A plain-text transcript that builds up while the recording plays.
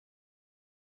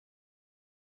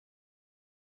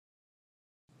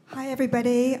Hi,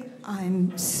 everybody.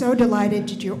 I'm so delighted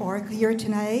that you are here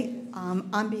tonight.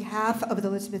 On behalf of the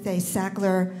Elizabeth A.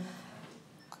 Sackler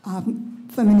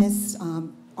Feminist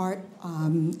Art,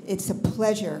 it's a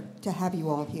pleasure to have you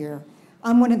all here.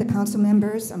 I'm one of the council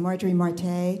members. I'm Marjorie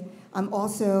Martay. I'm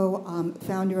also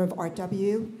founder of Art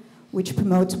W, which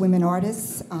promotes women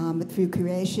artists through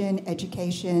curation,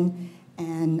 education,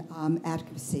 and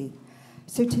advocacy.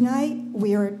 So tonight,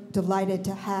 we are delighted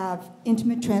to have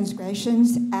Intimate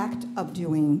Transgressions, Act of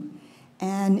Doing.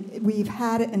 And we've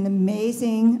had an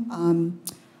amazing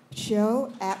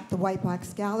show at the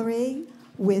WhiteBox Gallery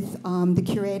with the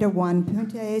curator, Juan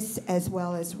Puntes, as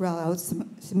well as Raul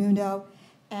Zamudio,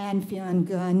 and Fion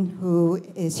Gunn, who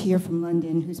is here from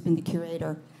London, who's been the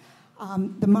curator.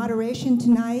 The moderation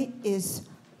tonight is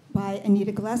by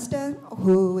Anita Glesta,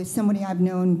 who is somebody I've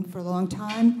known for a long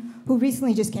time, who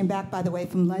recently just came back, by the way,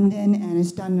 from London and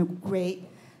has done a great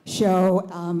show,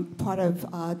 part of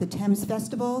the Thames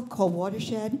Festival called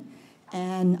Watershed,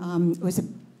 and it was a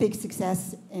big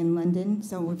success in London,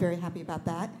 so we're very happy about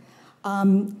that.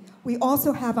 We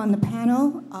also have on the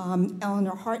panel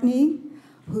Eleanor Heartney,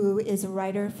 who is a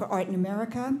writer for Art in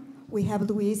America. We have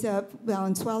Luisa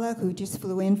Valenzuela, who just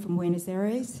flew in from Buenos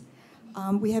Aires.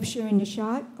 We have Shirin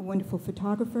Neshat, a wonderful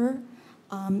photographer,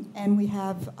 and we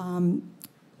have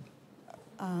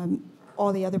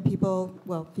all the other people,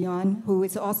 well, Fion, who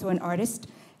is also an artist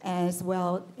as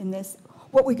well in this.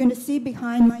 What we're going to see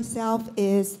behind myself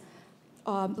is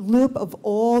a loop of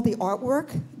all the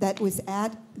artwork that was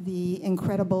at the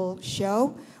incredible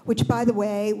show, which, by the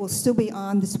way, will still be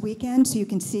on this weekend, so you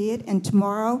can see it, and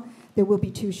tomorrow there will be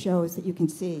 2 shows that you can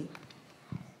see.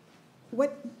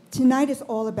 What tonight is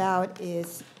all about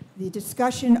is the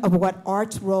discussion of what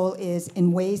art's role is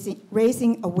in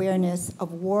raising awareness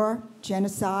of war,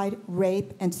 genocide,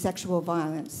 rape, and sexual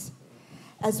violence,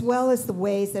 as well as the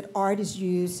ways that art is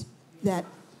used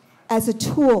as a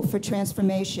tool for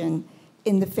transformation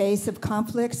in the face of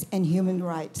conflicts and human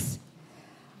rights.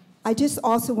 I just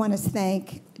also want to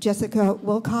thank Jessica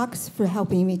Wilcox for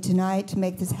helping me tonight to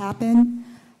make this happen.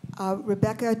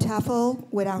 Rebecca Taffel,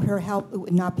 without her help,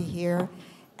 would not be here.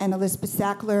 And Elizabeth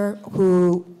Sackler,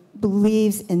 who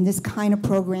believes in this kind of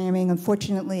programming.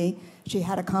 Unfortunately, she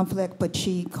had a conflict, but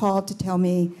she called to tell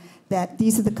me that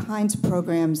these are the kinds of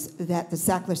programs that the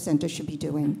Sackler Center should be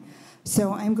doing.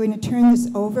 So I'm going to turn this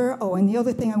over. Oh, and the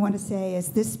other thing I want to say is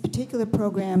this particular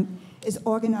program is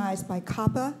organized by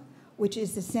CAPA, which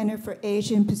is the Center for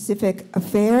Asian Pacific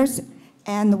Affairs,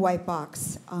 and the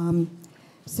WhiteBox.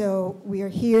 So we are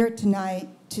here tonight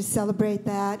to celebrate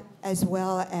that, as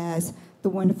well as the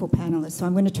wonderful panelists. So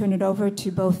I'm going to turn it over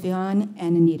to both Fion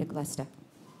and Anita Glesta.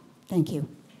 Thank you.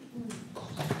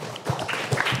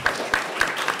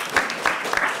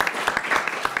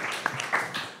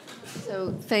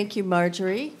 So thank you,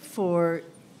 Marjorie, for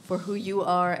who you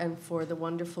are and for the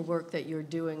wonderful work that you're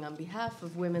doing on behalf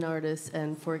of women artists,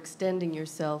 and for extending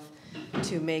yourself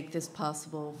to make this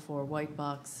possible for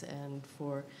WhiteBox and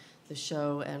for the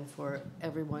show, and for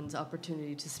everyone's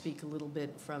opportunity to speak a little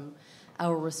bit from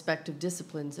our respective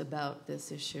disciplines about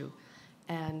this issue.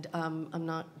 And I'm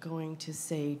not going to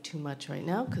say too much right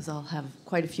now, because I'll have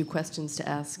quite a few questions to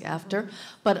ask after.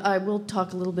 But I will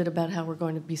talk a little bit about how we're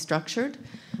going to be structured,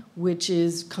 which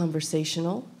is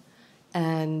conversational.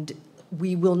 And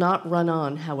we will not run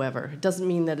on, however. It doesn't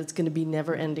mean that it's going to be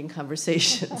never-ending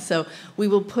conversation. So we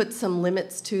will put some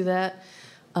limits to that.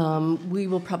 We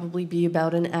will probably be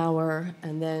about an hour,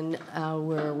 and then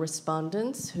our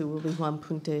respondents, who will be Juan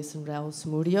Puntes and Raul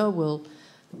Zamudio, will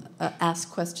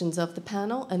ask questions of the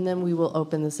panel, and then we will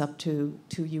open this up to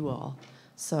you all.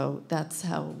 So that's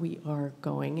how we are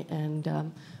going.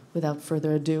 And without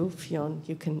further ado, Fion,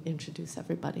 you can introduce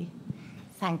everybody.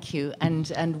 Thank you,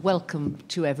 and welcome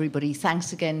to everybody.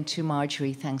 Thanks again to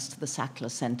Marjorie, thanks to the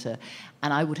Sackler Center.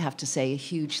 And I would have to say a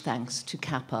huge thanks to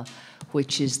CAPA,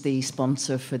 which is the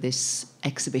sponsor for this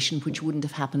exhibition, which wouldn't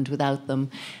have happened without them.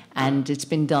 And it's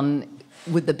been done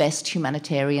with the best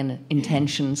humanitarian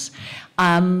intentions.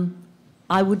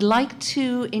 I would like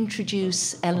to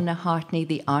introduce Eleanor Heartney,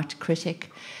 the art critic,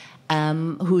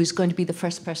 who is going to be the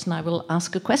first person I will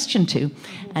ask a question to.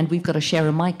 And we've got to share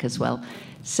a mic as well.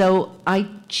 So I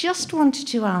just wanted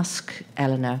to ask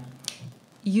Eleanor,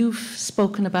 you've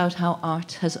spoken about how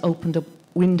art has opened up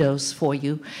windows for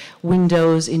you,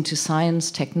 windows into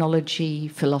science, technology,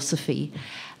 philosophy.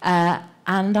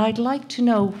 And I'd like to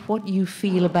know what you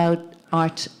feel about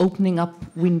art opening up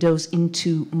windows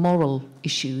into moral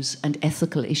issues and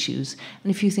ethical issues, and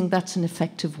if you think that's an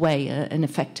effective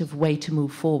way to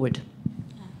move forward.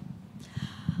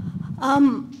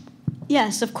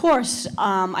 Yes, of course.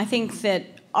 I think that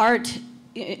art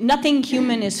nothing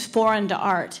human is foreign to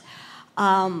art.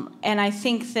 And I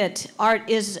think that art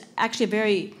is actually a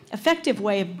very effective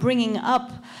way of bringing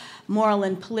up moral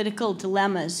and political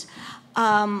dilemmas.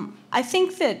 I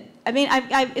think that, I mean,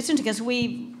 it's interesting because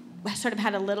we sort of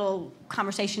had a little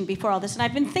conversation before all this, and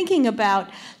I've been thinking about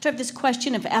sort of this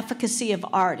question of efficacy of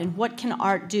art and what can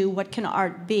art do, what can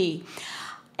art be.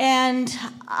 And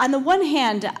on the one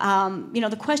hand,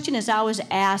 the question is always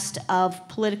asked of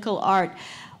political art,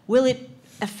 will it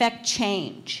affect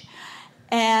change?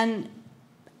 And,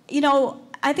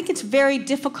 I think it's very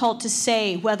difficult to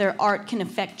say whether art can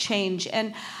affect change.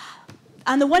 And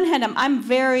on the one hand, I'm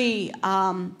very,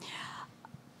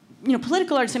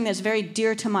 political art is something that's very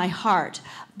dear to my heart.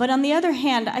 But on the other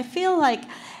hand, I feel like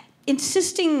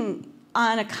insisting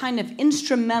on a kind of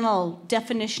instrumental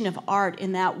definition of art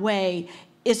in that way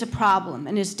is a problem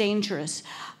and is dangerous.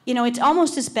 It's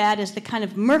almost as bad as the kind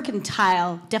of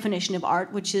mercantile definition of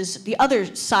art, which is the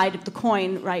other side of the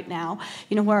coin right now,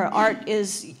 where art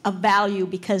is of value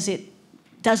because it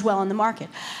does well in the market.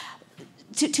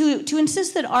 To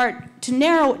insist that art, to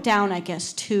narrow it down, I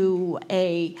guess, to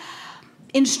a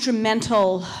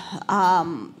instrumental,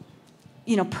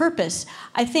 purpose,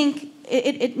 I think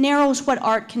it narrows what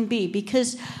art can be,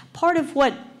 because part of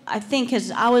what I think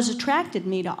has always attracted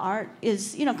me to art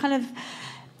is, kind of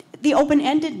the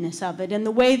open-endedness of it and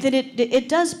the way that it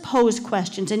does pose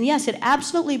questions. And yes, it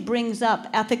absolutely brings up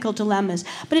ethical dilemmas,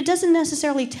 but it doesn't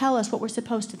necessarily tell us what we're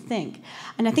supposed to think.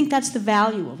 And I think that's the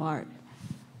value of art.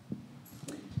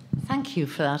 Thank you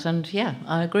for that, and yeah,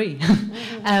 I agree.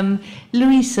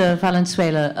 Luisa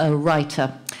Valenzuela, a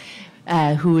writer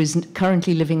who is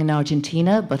currently living in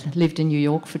Argentina, but lived in New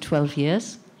York for 12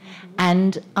 years.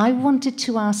 And I wanted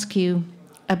to ask you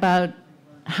about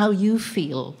how you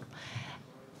feel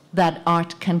that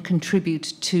art can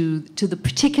contribute to the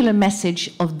particular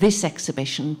message of this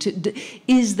exhibition.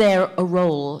 Is there a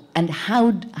role, and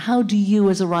how do you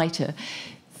as a writer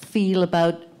feel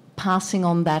about passing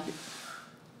on that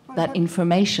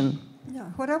information? Yeah,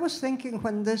 what I was thinking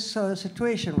when this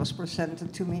situation was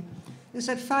presented to me is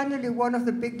that finally one of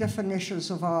the big definitions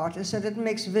of art is that it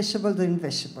makes visible the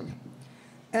invisible.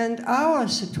 And our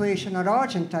situation, our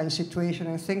Argentine situation,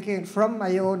 and thinking from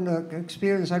my own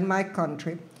experience in my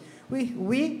country,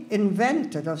 we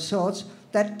invented of sorts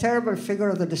that terrible figure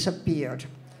of the disappeared.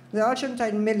 The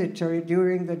Argentine military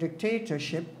during the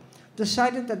dictatorship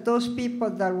decided that those people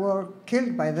that were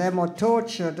killed by them or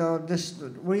tortured or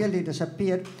really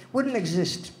disappeared wouldn't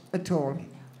exist at all,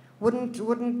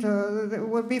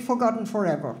 would be forgotten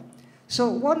forever. So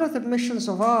one of the missions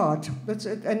of art,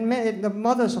 and the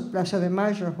mothers of Plaza de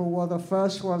Mayo, who were the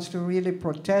first ones to really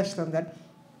protest on that,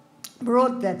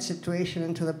 brought that situation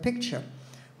into the picture,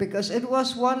 because it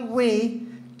was one way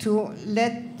to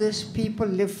let these people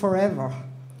live forever.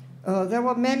 There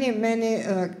were many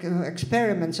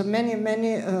experiments and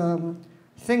many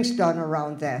things done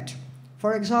around that.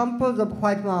 For example, the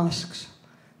white masks.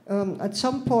 At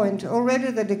some point, already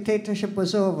the dictatorship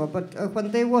was over, but when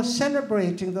they were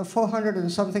celebrating the 400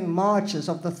 and something marches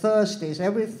of the Thursdays,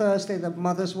 every Thursday the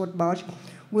mothers would march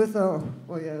with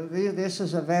this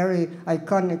is a very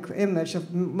iconic image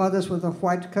of mothers with the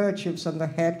white kerchiefs on the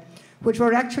head, which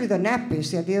were actually the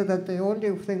nappies. The idea that the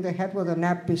only thing they had were the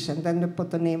nappies, and then they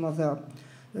put the name of their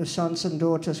sons and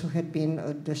daughters who had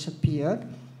been disappeared.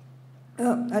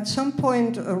 At some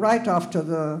point, right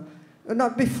after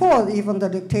not before even the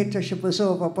dictatorship was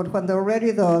over, but when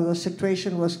already the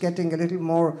situation was getting a little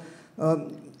more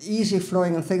easy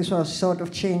flowing and things were sort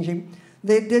of changing,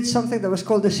 they did something that was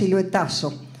called the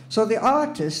siluetazo. So the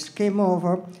artists came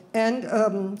over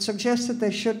and suggested they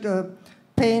should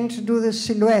do the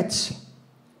silhouettes,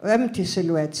 empty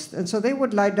silhouettes. And so they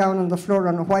would lie down on the floor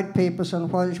on white papers, on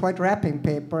white wrapping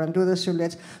paper, and do the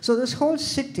silhouettes. So this whole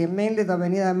city, mainly the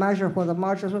Avenida Mayor, where the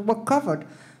marches were covered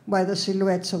by the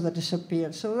silhouettes of the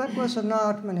disappeared. So that was an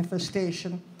art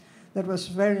manifestation that was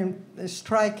very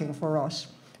striking for us.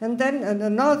 And then in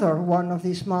another one of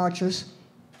these marches,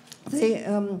 they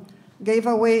gave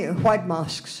away white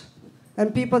masks.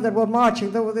 And people that were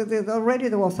marching, already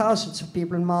there were thousands of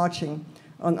people marching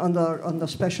on the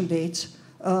special dates,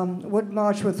 would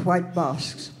march with white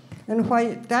masks. And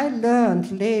what I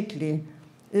learned lately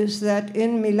is that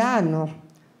in Milano,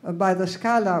 by the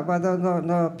Scala, by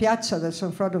the piazza that's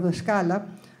in front of the Scala,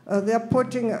 they're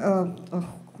putting a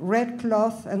red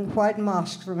cloth and white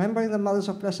masks, remembering the mothers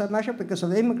of Plaza de Mayo because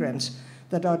of immigrants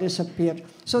that are disappeared.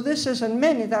 So this is, and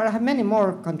there are many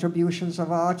more contributions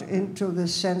of art into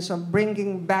this sense of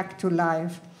bringing back to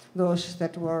life those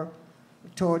that were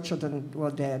tortured and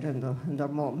were dead in the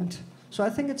moment. So I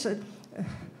think it's an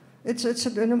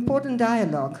important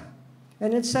dialogue.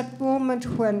 And it's that moment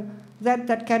when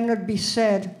that cannot be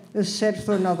said is said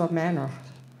through another manner.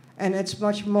 And it's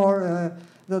much more,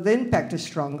 the impact is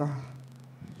stronger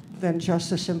than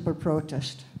just a simple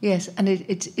protest. Yes, and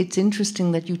it's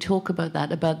interesting that you talk about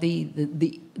that, about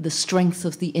the strength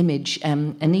of the image.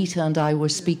 Anita and I were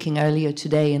speaking earlier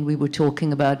today, and we were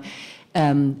talking about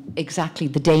exactly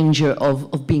the danger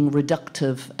of being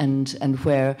reductive, and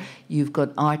where you've got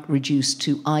art reduced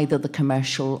to either the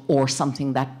commercial or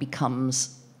something that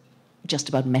becomes just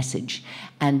about message.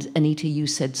 And Anita, you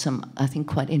said some, I think,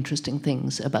 quite interesting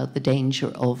things about the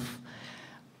danger of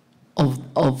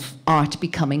art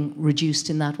becoming reduced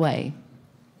in that way.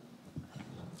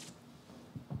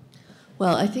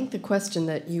 Well, I think the question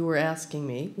that you were asking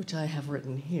me, which I have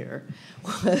written here,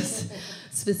 was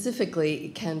specifically,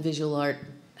 can visual art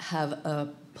have a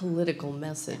political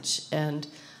message? And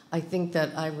I think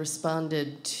that I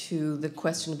responded to the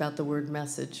question about the word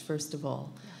message, first of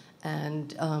all,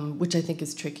 and which I think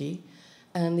is tricky.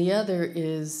 And the other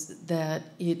is that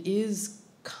it is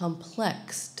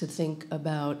complex to think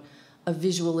about a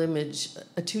visual image,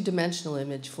 a two-dimensional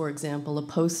image, for example, a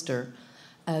poster,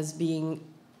 as being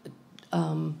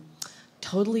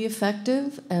totally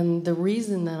effective. And the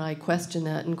reason that I question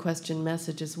that and question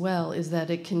message as well is that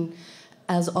it can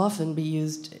as often be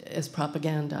used as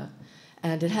propaganda.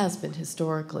 And it has been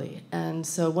historically. And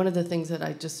so one of the things that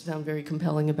I just found very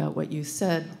compelling about what you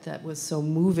said that was so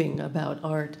moving about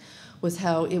art was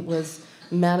how it was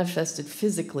manifested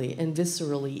physically and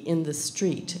viscerally in the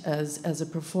street as a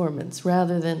performance,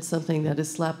 rather than something that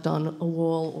is slapped on a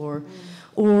wall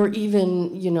or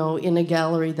even, you know, in a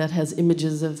gallery that has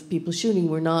images of people shooting.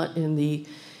 We're not in the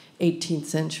 18th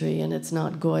century, and it's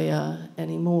not Goya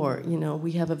anymore. You know,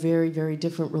 we have a very, very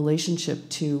different relationship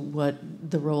to what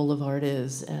the role of art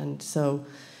is. And so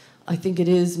I think it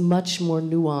is much more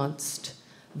nuanced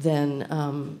than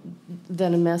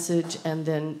a message and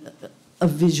then a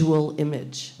visual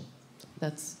image.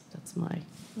 That's my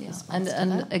response to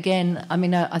and that. Again, I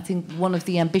mean, I think one of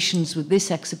the ambitions with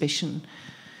this exhibition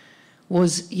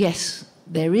was, yes,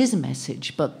 there is a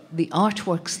message, but the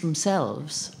artworks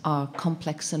themselves are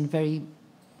complex and very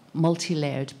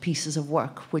multi-layered pieces of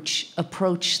work which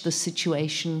approach the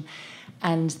situation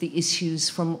and the issues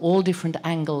from all different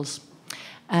angles,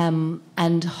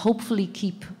 and hopefully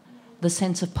keep the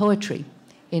sense of poetry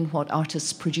in what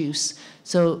artists produce.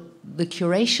 So the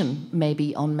curation may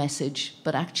be on message,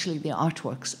 but actually the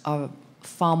artworks are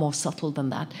far more subtle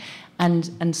than that.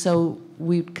 And so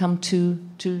we'd come to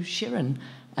Shirin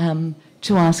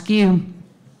to ask you.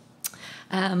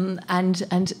 And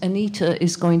Anita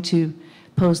is going to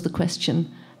pose the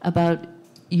question about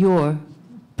your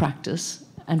practice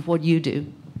and what you do.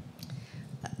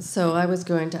 So I was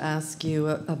going to ask you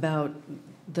about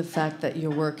the fact that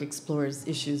your work explores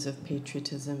issues of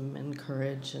patriotism and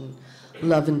courage and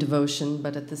love and devotion,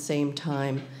 but at the same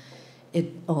time, it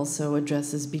also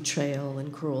addresses betrayal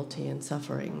and cruelty and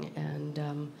suffering. And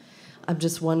I'm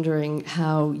just wondering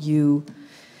how you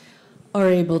are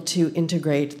able to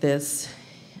integrate this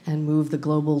and move the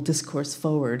global discourse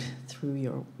forward through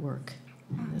your work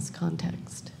in this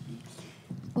context.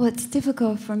 Well, it's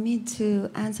difficult for me to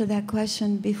answer that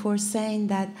question before saying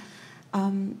that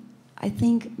I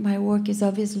think my work is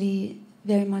obviously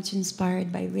very much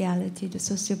inspired by reality, the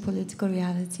socio-political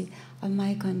reality of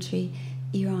my country,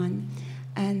 Iran,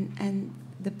 and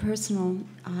the personal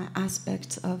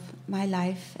aspects of my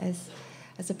life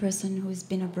as a person who's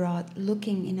been abroad,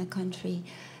 looking in a country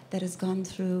that has gone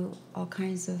through all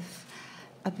kinds of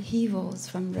upheavals,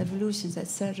 from revolutions,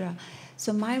 etc.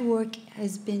 So my work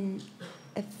has been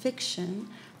a fiction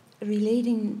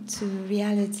relating to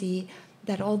reality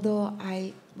that, although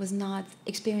I was not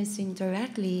experiencing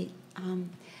directly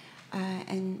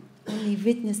and only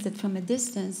witnessed it from a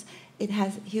distance, it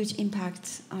has huge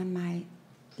impact on my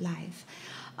life.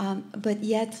 But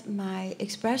yet my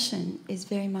expression is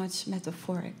very much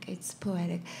metaphoric, it's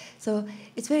poetic. So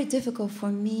it's very difficult for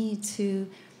me to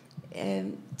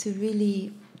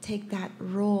really take that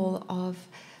role of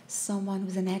someone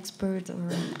who's an expert or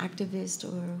an activist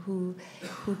or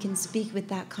who can speak with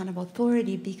that kind of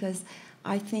authority, because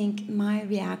I think my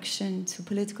reaction to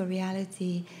political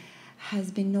reality has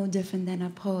been no different than a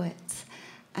poet,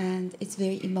 and it's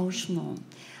very emotional.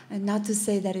 And not to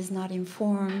say that it's not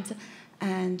informed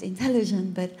and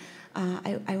intelligent, but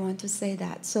I want to say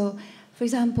that. So, for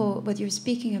example, what you're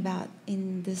speaking about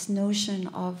in this notion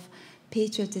of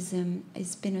patriotism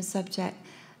has been a subject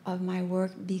of my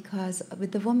work, because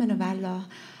with the Women of Allah,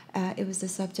 it was the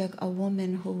subject of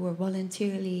women who were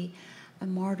voluntarily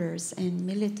martyrs and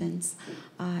militants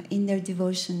in their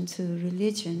devotion to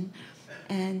religion.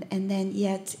 And then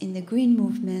yet in the Green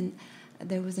Movement,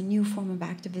 there was a new form of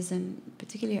activism,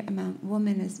 particularly among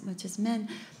women as much as men,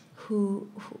 who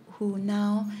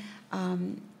now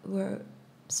were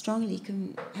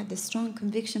had this strong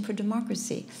conviction for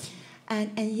democracy.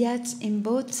 And yet, in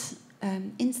both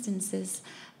instances,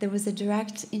 there was a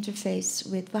direct interface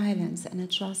with violence and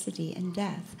atrocity and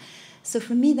death. So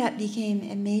for me, that became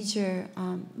a major,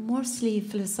 mostly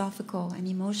philosophical and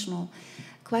emotional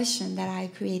question that I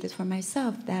created for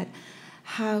myself, that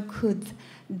how could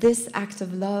this act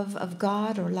of love of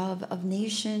God or love of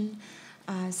nation,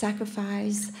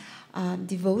 sacrifice,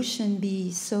 devotion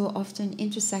be so often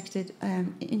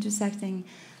intersecting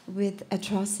with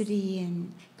atrocity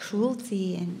and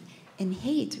cruelty and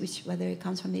hate, which whether it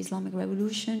comes from the Islamic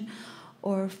Revolution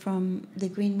or from the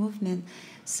Green Movement.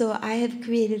 So I have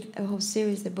created a whole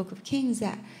series, the Book of Kings,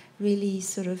 that really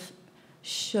sort of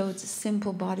showed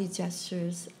simple body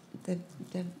gestures, the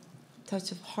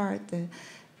touch of heart,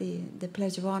 the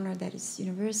pledge of honor that is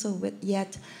universal, with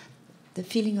yet the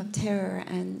feeling of terror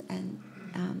and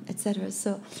etc.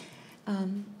 So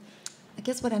I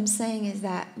guess what I'm saying is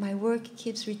that my work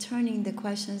keeps returning the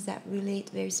questions that relate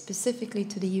very specifically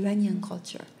to the Iranian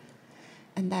culture,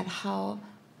 and that how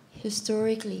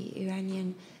historically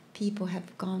Iranian people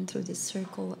have gone through this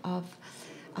circle of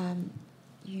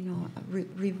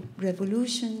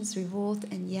revolutions, revolt,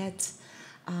 and yet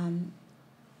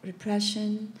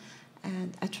repression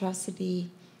and atrocity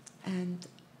and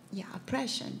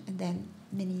oppression. And then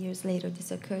many years later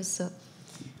this occurs. So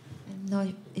I don't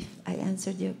know if I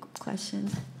answered your question.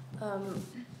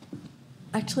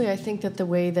 Actually, I think that the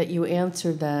way that you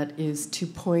answer that is to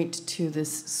point to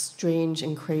this strange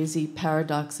and crazy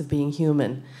paradox of being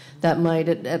human that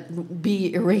might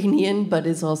be Iranian, but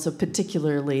is also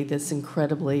particularly this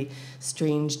incredibly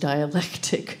strange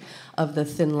dialectic of the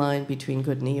thin line between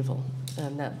good and evil.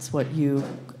 And that's what you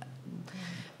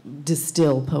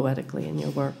distill poetically in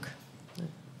your work.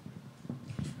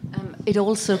 It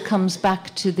also comes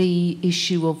back to the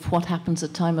issue of what happens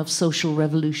at time of social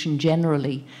revolution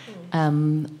generally.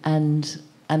 And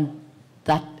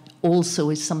that also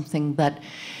is something that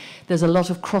there's a lot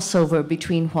of crossover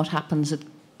between what happens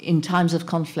in times of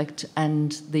conflict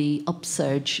and the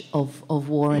upsurge of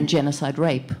war and genocide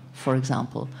rape, for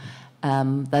example,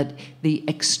 that the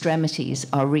extremities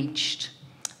are reached.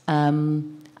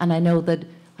 And I know that,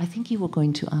 I think you were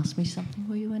going to ask me something,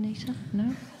 were you, Anita?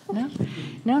 No?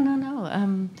 No?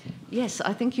 No. Yes,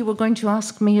 I think you were going to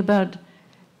ask me about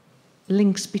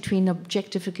links between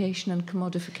objectification and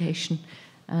commodification.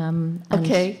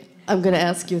 Okay, I'm going to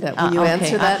ask you that. Will you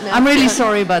answer that now? I'm really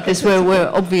sorry about this.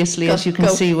 We're obviously, as you can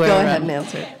see, go ahead and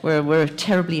answer. We're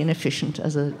terribly inefficient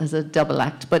as a double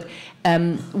act. But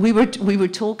we were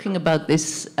talking about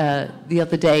this the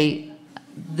other day.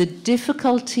 The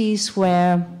difficulties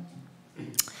where,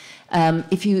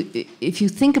 if you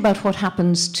think about what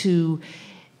happens to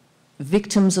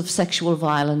victims of sexual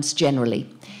violence generally,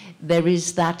 there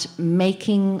is that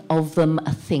making of them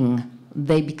a thing.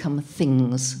 They become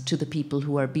things to the people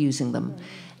who are abusing them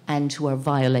and who are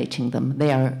violating them.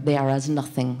 They are as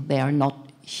nothing. They are not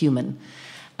human.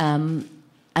 And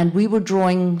we were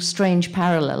drawing strange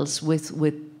parallels with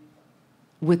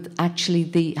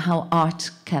actually how art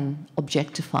can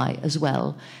objectify as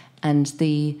well, and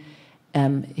the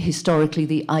historically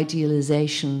the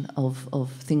idealization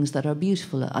of things that are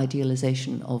beautiful,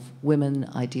 idealization of women,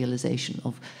 idealization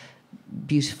of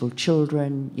beautiful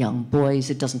children, young boys.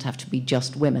 It doesn't have to be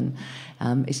just women.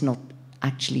 It's not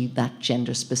actually that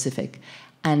gender specific.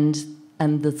 And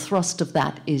the thrust of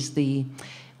that is the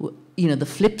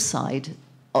flip side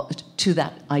to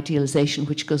that idealization,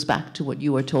 which goes back to what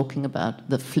you were talking about,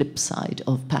 the flip side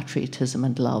of patriotism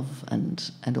and love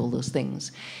and all those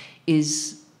things,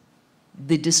 is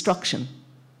the destruction.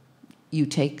 You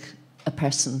take a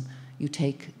person, you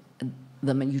take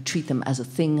them and you treat them as a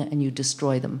thing and you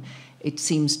destroy them. It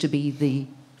seems to be the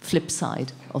flip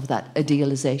side of that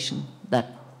idealization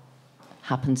that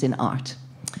happens in art.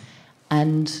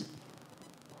 And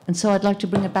so I'd like to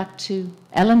bring it back to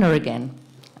Eleanor again,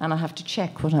 and I have to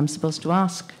check what I'm supposed to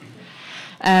ask.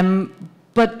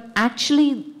 But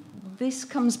actually, this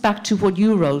comes back to what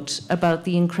you wrote about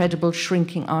the incredible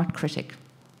shrinking art critic.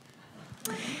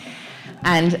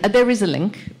 And there is a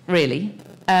link, really,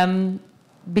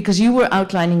 because you were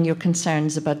outlining your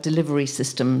concerns about delivery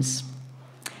systems.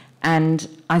 And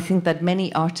I think that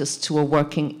many artists who are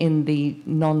working in the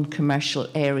non-commercial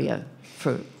area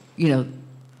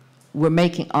we're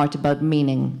making art about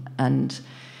meaning, and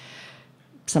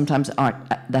sometimes art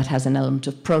that has an element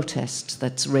of protest,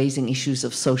 that's raising issues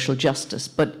of social justice.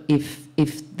 But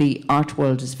if the art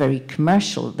world is very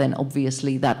commercial, then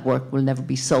obviously that work will never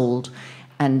be sold,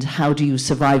 and how do you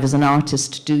survive as an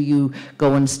artist? Do you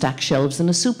go and stack shelves in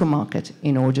a supermarket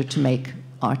in order to make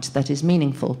art that is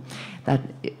meaningful? That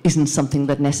isn't something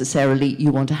that necessarily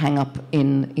you want to hang up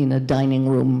in a dining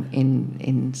room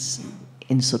in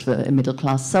sort of a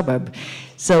middle-class suburb.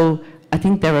 So I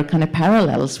think there are kind of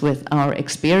parallels with our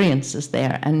experiences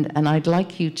there, and I'd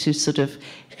like you to sort of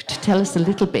to tell us a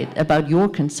little bit about your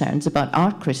concerns about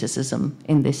art criticism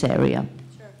in this area.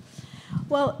 Sure.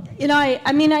 Well, you know,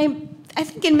 I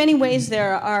think in many ways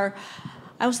there are,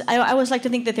 I always like to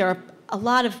think that there are a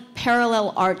lot of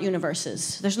parallel art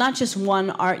universes. There's not just one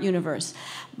art universe.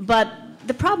 But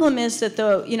the problem is that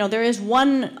there is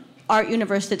one art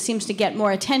universe that seems to get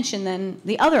more attention than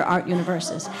the other art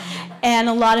universes. And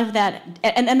a lot of that,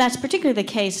 and that's particularly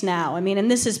the case now. I mean,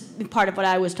 and this is part of what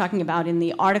I was talking about in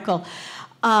the article.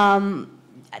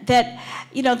 That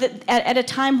at a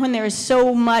time when there is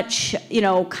so much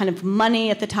kind of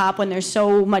money at the top, when there's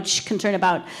so much concern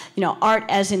about art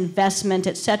as investment,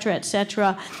 et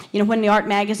cetera, when the art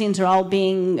magazines are all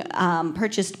being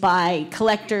purchased by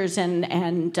collectors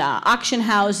and auction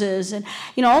houses, and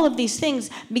all of these things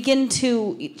begin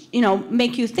to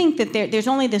make you think that there's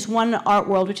only this one art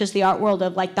world, which is the art world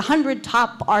of like the 100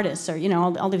 top artists, or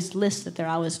all these lists that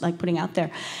they're always like putting out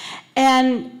there.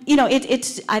 And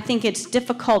I think it's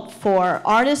difficult for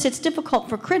artists. It's difficult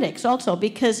for critics also,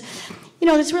 because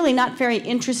it's really not very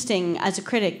interesting as a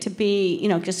critic to be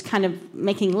just kind of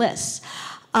making lists.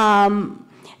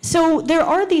 So there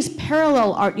are these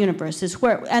parallel art universes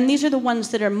and these are the ones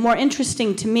that are more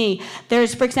interesting to me.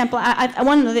 There's, for example,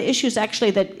 one of the issues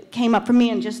actually that came up for me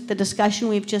in just the discussion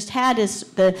we've just had is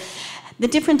the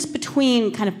difference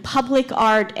between kind of public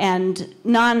art and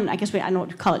I don't know what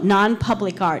to call it,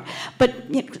 non-public art. But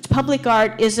public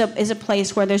art is a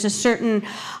place where there's a certain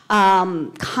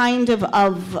certain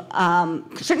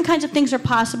kinds of things are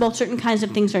possible, certain kinds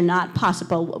of things are not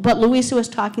possible. What Luisa was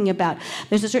talking about,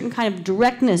 there's a certain kind of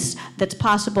directness that's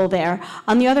possible there.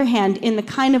 On the other hand, in the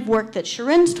kind of work that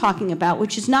Shirin's talking about,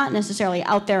 which is not necessarily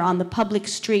out there on the public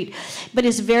street, but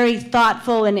is very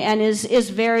thoughtful and is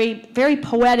very, very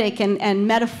poetic and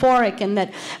metaphoric, and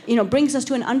that brings us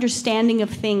to an understanding of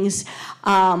things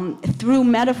through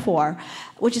metaphor,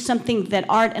 which is something that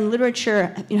art and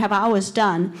literature have always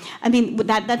done. I mean,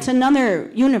 that's another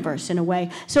universe in a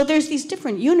way. So there's these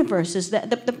different universes.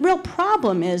 The real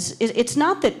problem is it's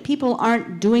not that people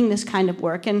aren't doing this kind of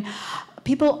work, and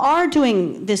people are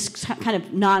doing this kind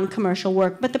of non-commercial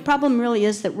work, but the problem really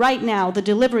is that right now the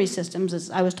delivery systems, as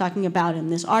I was talking about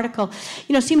in this article,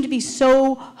 seem to be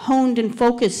so honed and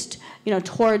focused,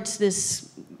 towards this,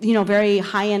 very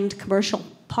high-end commercial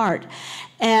part.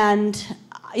 And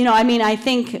I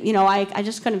think, I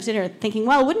just kind of sit here thinking,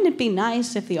 well, wouldn't it be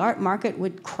nice if the art market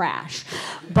would crash?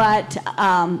 But,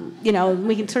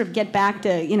 we can sort of get back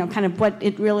to, kind of what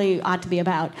it really ought to be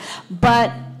about.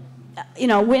 But,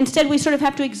 instead we sort of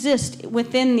have to exist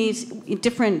within these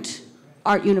different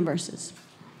art universes.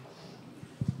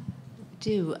 I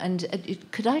do, and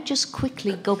could I just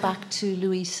quickly go back to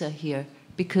Luisa here?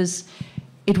 Because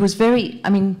it was very,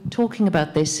 talking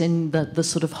about this in the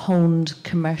sort of honed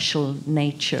commercial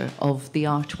nature of the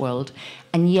art world,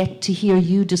 and yet to hear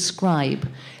you describe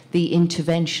the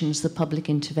interventions, the public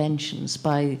interventions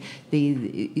by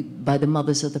the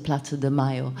mothers of the Plaza de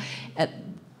Mayo.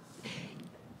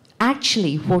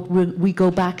 Actually, what we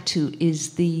go back to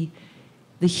is the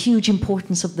huge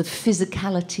importance of the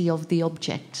physicality of the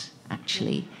object,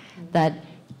 actually, that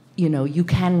you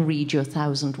can read your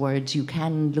 1,000 words, you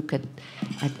can look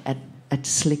at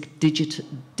slick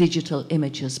digital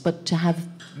images, but to have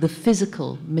the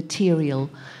physical, material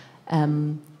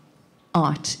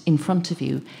art in front of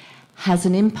you has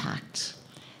an impact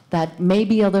that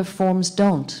maybe other forms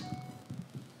don't.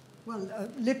 Well,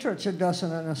 literature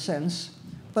doesn't in a sense,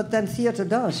 but then theater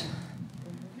does.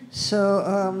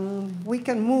 So we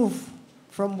can move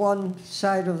from one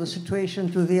side of the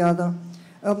situation to the other.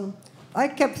 I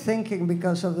kept thinking,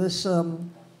 because of this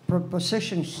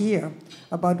proposition here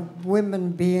about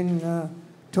women being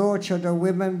tortured, or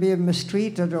women being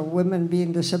mistreated, or women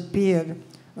being disappeared,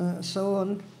 so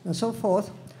on and so forth,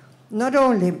 not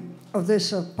only of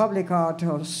this public art,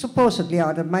 or supposedly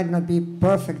art, it might not be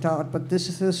perfect art, but this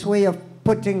is this way of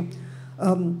putting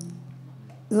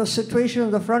the situation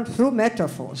in the front through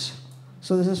metaphors.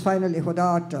 So this is finally what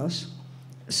art does.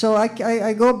 So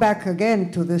I go back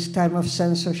again to this time of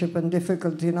censorship and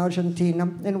difficulty in Argentina,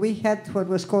 and we had what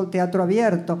was called Teatro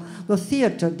Abierto. The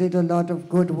theater did a lot of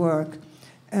good work,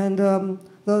 and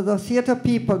the theater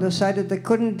people decided they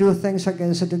couldn't do things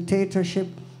against a dictatorship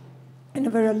in a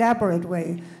very elaborate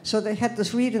way. So they had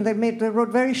this reading, they wrote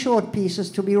very short pieces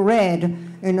to be read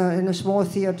in a small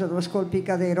theater that was called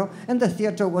Picadero, and the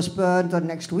theater was burned the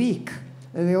next week.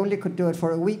 They only could do it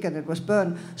for a week, and it was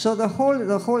burned. So the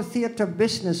whole theater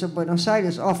business of Buenos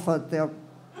Aires offered the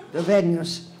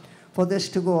venues for this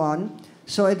to go on.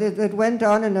 So it went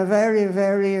on in a very,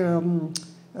 very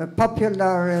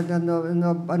popular,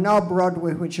 now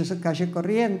Broadway, which is a Calle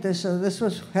Corrientes, so this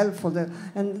was helpful.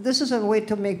 And this is a way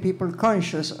to make people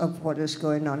conscious of what is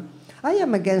going on. I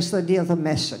am against the idea of the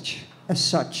message as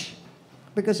such,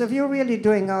 because if you're really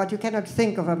doing art, you cannot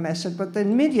think of a message, but the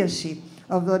immediacy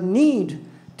of the need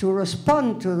to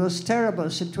respond to those terrible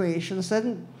situations,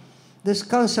 then this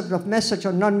concept of message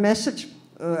or non-message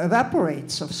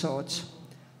evaporates of sorts.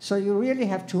 So you really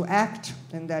have to act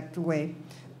in that way.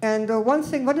 And one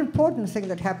important thing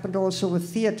that happened also with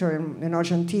theater in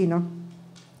Argentina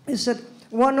is that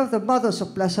one of the mothers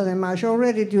of Plaza de Mayo,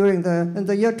 already in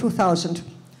the year 2000,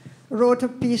 wrote a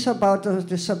piece about a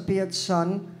disappeared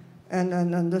son,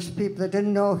 and those people that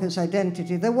didn't know his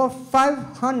identity. There were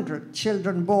 500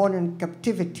 children born in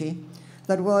captivity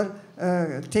that were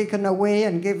taken away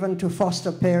and given to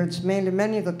foster parents,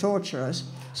 many of the torturers.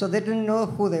 So they didn't know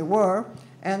who they were,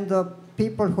 and the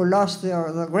people who lost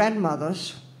their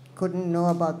grandmothers couldn't know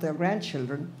about their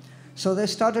grandchildren. So they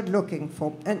started looking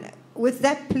for, and with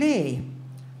that play,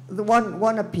 the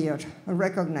one appeared and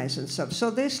recognized itself. So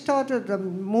they started a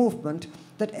movement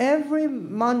that every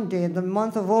Monday in the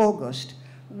month of August,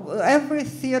 every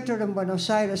theater in Buenos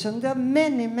Aires, and there are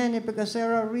many, because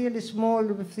there are really small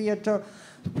theater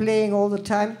playing all the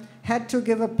time, had to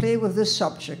give a play with this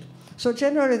subject. So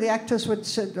generally the actors would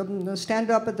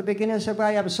stand up at the beginning and say,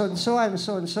 well, I'm so-and-so, I'm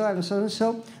so-and-so, I'm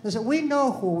so-and-so. They said, we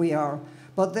know who we are,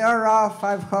 but there are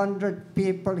 500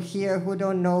 people here who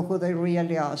don't know who they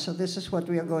really are. So this is what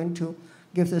we are going to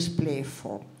give this play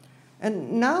for.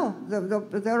 And now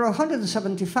there are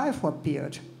 175 who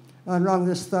appeared along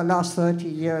the last 30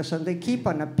 years, and they keep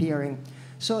on appearing.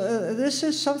 So this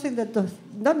is something that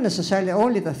not necessarily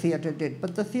only the theater did,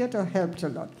 but the theater helped a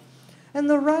lot. And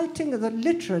the writing, the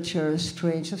literature is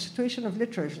strange. The situation of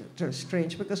literature is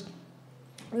strange, because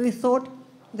we thought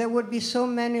there would be so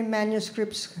many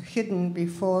manuscripts hidden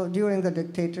during the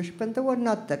dictatorship, and there were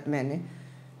not that many.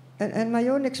 And my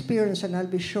own experience, and I'll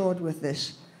be short with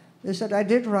this, is that I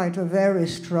did write a very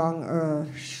strong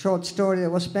short story that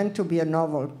was meant to be a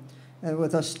novel,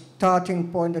 with a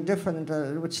starting point,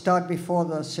 it would start before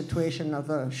the situation of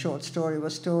the short story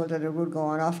was told, and it would go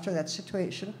on after that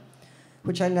situation,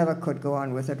 which I never could go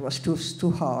on with. It was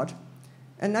too hard.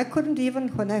 And I couldn't even,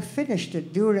 when I finished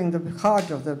it during the heart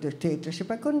of the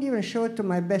dictatorship, I couldn't even show it to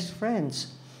my best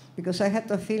friends, because I had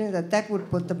the feeling that that would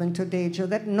put them into danger,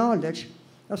 that knowledge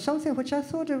of something which I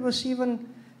thought it was even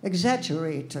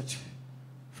exaggerated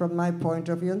from my point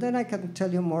of view. And then I can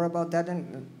tell you more about that.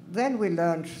 And then we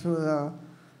learned through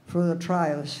the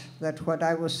trials that what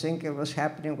I was thinking was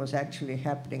happening was actually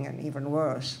happening, and even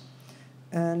worse.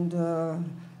 And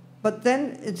but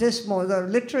then it is more, the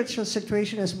literature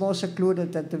situation is more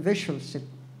secluded than the visual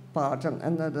part,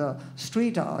 and the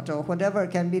street art or whatever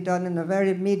can be done in a very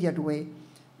immediate way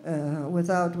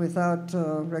without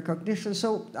recognition.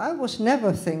 So I was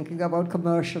never thinking about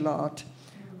commercial art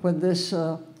when this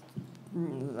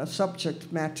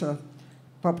subject matter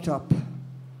popped up,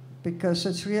 because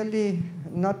it's really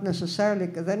not necessarily,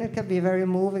 then it can be very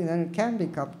moving, then it can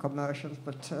become commercial,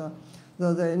 but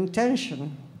the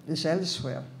intention is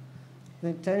elsewhere. The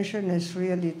intention is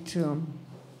really to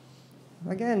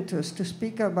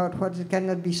speak about what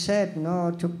cannot be said, no,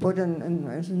 to put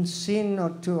in scene, or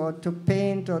to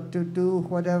paint, or to do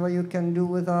whatever you can do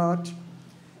with art,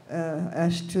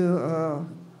 as to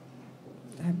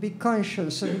be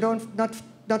conscious and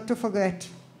not to forget.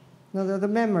 No, the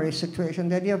memory situation,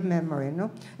 the idea of memory,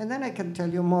 no? And then I can tell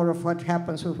you more of what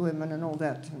happens with women and all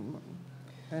that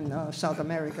in South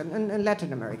America and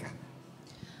Latin America.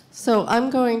 So I'm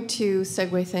going to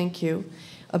segue, thank you,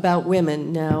 about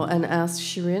women now, and ask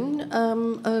Shirin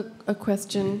a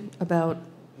question about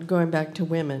going back to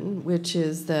women, which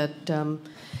is that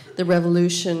the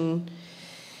revolution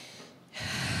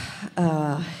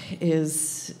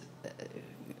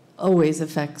always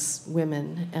affects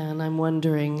women, and I'm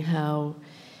wondering how,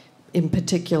 in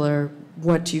particular,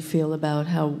 what you feel about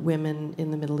how women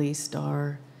in the Middle East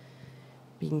are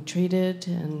being treated,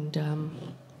 and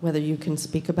whether you can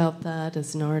speak about that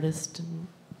as an artist.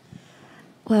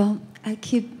 Well, I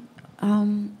keep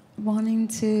wanting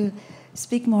to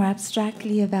speak more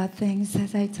abstractly about things.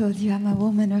 As I told you, I'm a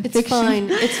woman of fiction.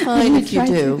 It's fine if you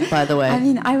do, by the way. I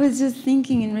mean, I was just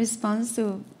thinking in response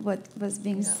to what was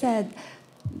being said,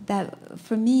 that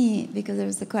for me, because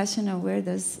there's the question of where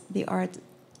does the art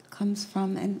comes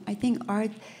from, and I think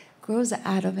art grows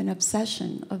out of an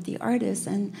obsession of the artist,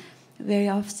 and very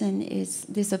often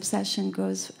this obsession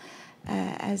grows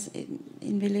as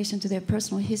in relation to their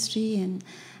personal history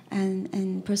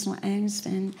and personal angst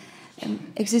and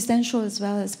existential as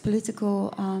well as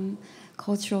political,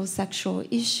 cultural, sexual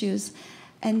issues.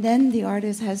 And then the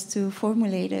artist has to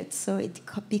formulate it so it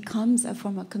becomes a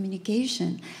form of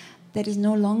communication that is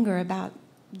no longer about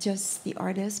just the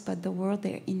artist, but the world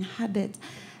they inhabit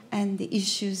and the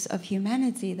issues of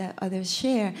humanity that others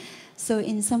share. So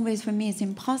in some ways, for me, it's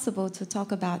impossible to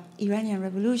talk about Iranian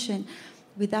Revolution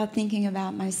without thinking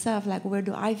about myself, like where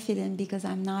do I fit in, because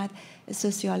I'm not a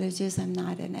sociologist, I'm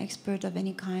not an expert of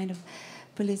any kind of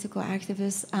political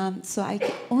activist. So I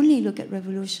can only look at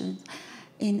revolution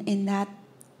in that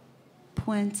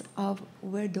point of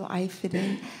where do I fit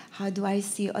in, how do I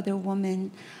see other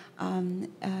women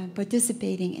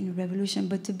participating in revolution.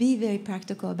 But to be very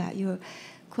practical about your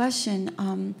question,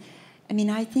 I mean,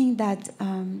 I think that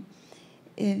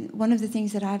one of the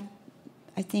things that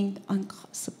I think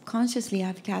subconsciously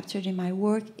I've captured in my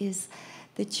work is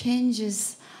the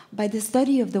changes by the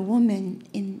study of the woman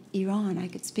in Iran. I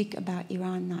could speak about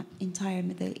Iran, not entire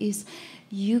Middle East.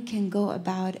 You can go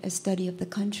about a study of the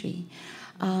country.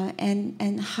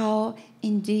 And how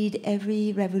indeed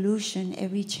every revolution,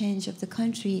 every change of the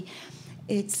country,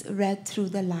 it's read through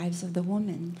the lives of the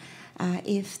woman.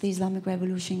 If the Islamic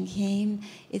Revolution came,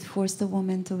 it forced the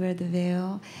woman to wear the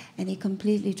veil, and it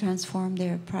completely transformed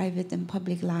their private and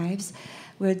public lives,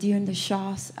 where during the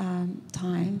Shah's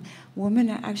time, women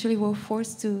actually were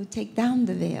forced to take down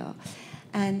the veil,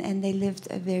 and they lived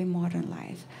a very modern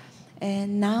life.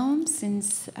 And now,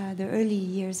 since the early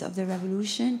years of the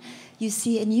revolution, you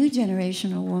see a new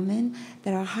generation of women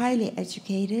that are highly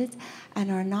educated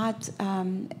and are not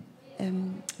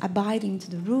abiding to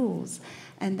the rules.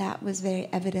 And that was very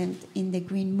evident in the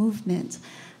Green Movement,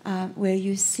 where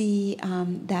you see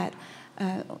that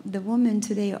the women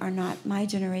today are not my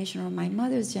generation or my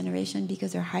mother's generation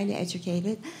because they're highly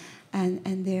educated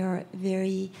and they are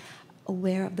very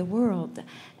aware of the world,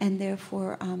 and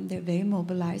therefore they're very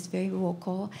mobilized, very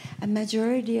vocal. A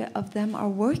majority of them are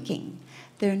working.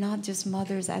 They're not just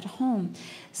mothers at home.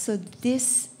 So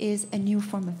this is a new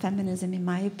form of feminism, in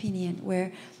my opinion,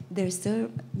 where they're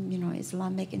still,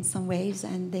 Islamic in some ways,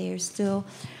 and they are still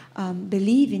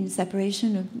believe in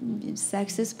separation of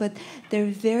sexes, but they're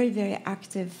very, very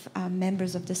active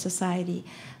members of the society,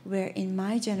 where in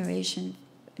my generation,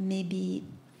 maybe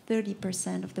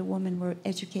 30% of the women were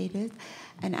educated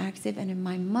and active, and in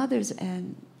my mother's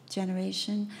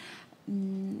generation,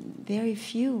 very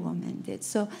few women did.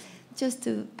 So just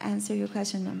to answer your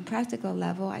question on a practical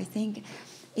level, I think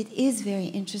it is very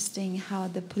interesting how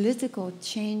the political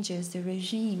changes, the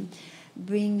regime,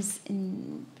 brings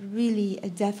in really a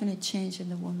definite change in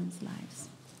the women's lives.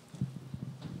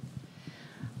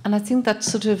 And I think that's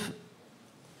sort of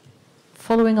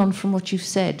following on from what you've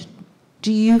said.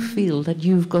 Do you feel that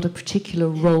you've got a particular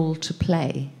role to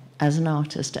play as an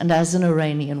artist and as an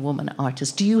Iranian woman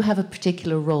artist? Do you have a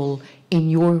particular role in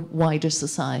your wider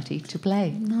society to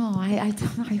play? No, I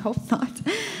hope not.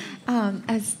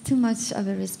 As too much of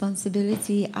a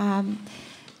responsibility.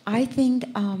 I think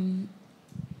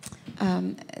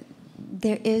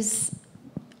there is,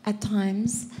 at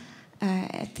times,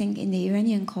 I think in the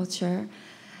Iranian culture,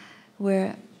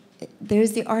 where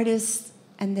there's the artist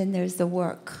and then there's the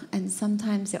work. And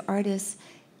sometimes the artist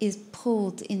is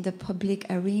pulled in the public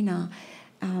arena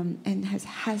and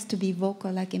has to be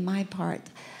vocal, like in my part.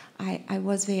 I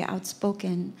was very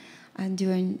outspoken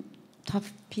during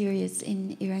tough periods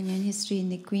in Iranian history, in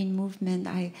the Green Movement.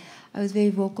 I was very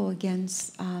vocal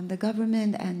against the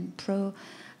government and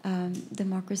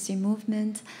pro-democracy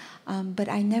movement, but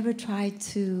I never tried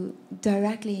to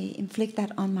directly inflict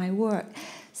that on my work.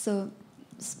 So,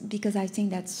 because I think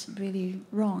that's really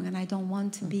wrong, and I don't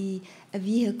want to be a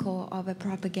vehicle of a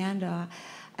propaganda.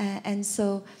 And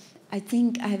so I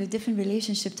think I have a different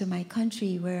relationship to my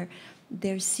country, where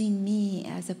they're seeing me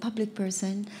as a public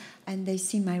person, and they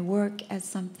see my work as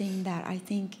something that I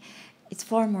think it's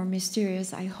far more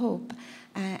mysterious, I hope,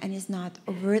 and is not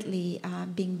overtly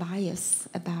being biased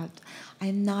about.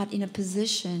 I'm not in a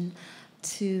position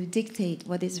to dictate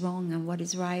what is wrong and what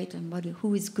is right and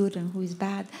who is good and who is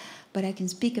bad, but I can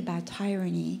speak about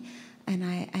tyranny, and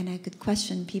I could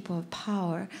question people of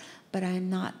power, but I'm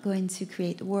not going to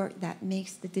create work that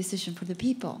makes the decision for the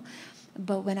people.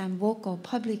 But when I'm vocal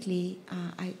publicly,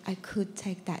 I could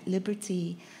take that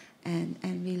liberty and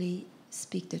really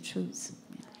speak the truth.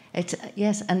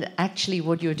 Yes, and actually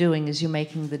what you're doing is you're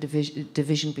making the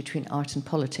division between art and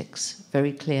politics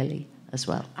very clearly as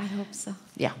well. I hope so.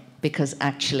 Yeah, because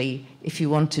actually, if you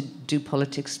want to do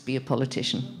politics, be a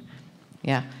politician.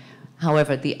 Yeah.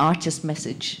 However, the artist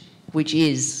message, which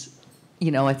is,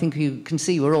 I think you can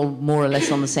see we're all more or less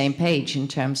on the same page in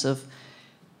terms of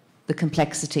the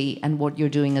complexity and what you're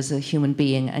doing as a human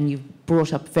being. And you've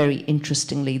brought up very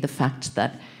interestingly the fact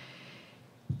that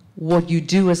what you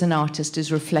do as an artist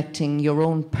is reflecting your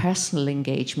own personal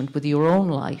engagement with your own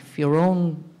life,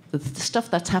 the stuff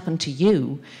that's happened to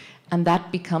you, and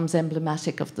that becomes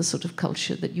emblematic of the sort of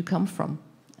culture that you come from,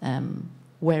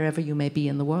 wherever you may be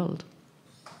in the world.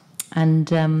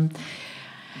 And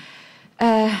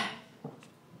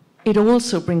it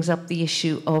also brings up the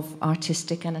issue of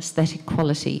artistic and aesthetic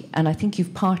quality, and I think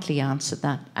you've partly answered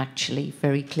that actually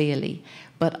very clearly,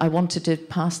 but I wanted to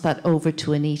pass that over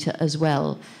to Anita as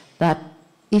well, that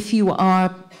if you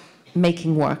are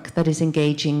making work that is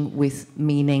engaging with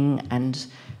meaning and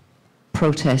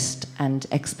protest and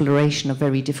exploration of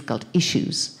very difficult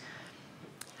issues,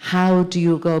 how do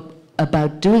you go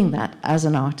about doing that as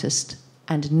an artist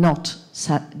and not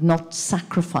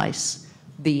sacrifice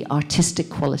the artistic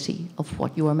quality of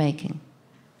what you are making?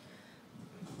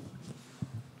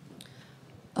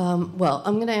 Well,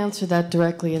 I'm going to answer that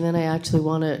directly, and then I actually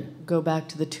want to go back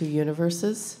to the two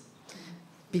universes,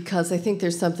 because I think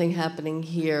there's something happening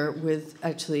here with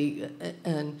actually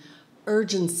an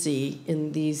urgency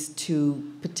in these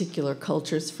two particular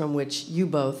cultures from which you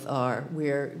both are,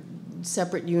 where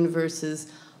separate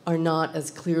universes are not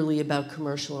as clearly about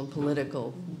commercial and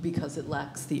political because it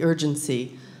lacks the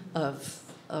urgency of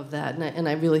that. And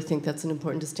I really think that's an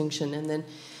important distinction. And then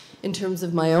in terms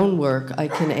of my own work, I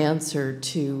can answer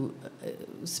to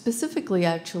specifically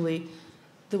actually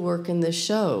the work in this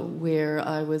show, where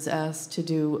I was asked to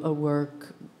do a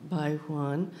work by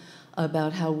Juan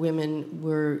about how women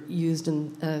were used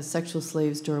as sexual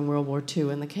slaves during World War II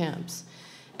in the camps.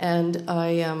 And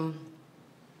I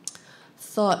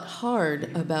thought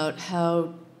hard about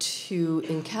how to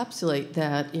encapsulate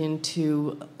that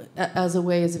into, as a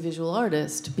way as a visual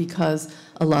artist, because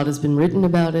a lot has been written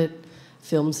about it,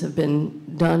 films have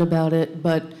been done about it,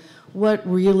 but what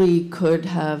really could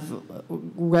have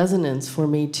resonance for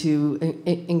me to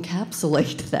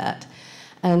encapsulate that?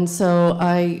 And so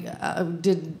I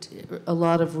did a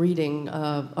lot of reading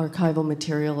archival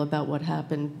material about what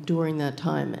happened during that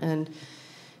time, and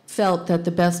felt that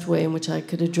the best way in which I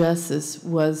could address this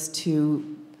was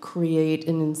to create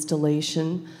an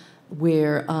installation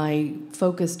where I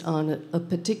focused on a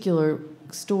particular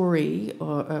story,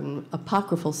 or an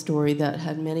apocryphal story that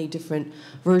had many different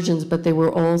versions, but they were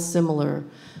all similar,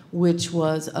 which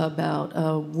was about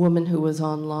a woman who was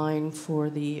online for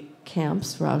the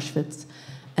camps, for Auschwitz,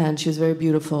 and she was very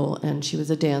beautiful, and she was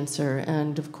a dancer,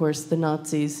 and of course the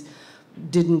Nazis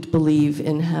didn't believe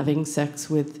in having sex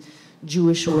with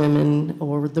Jewish women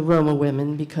or the Roma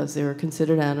women because they were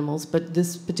considered animals, but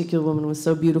this particular woman was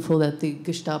so beautiful that the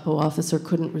Gestapo officer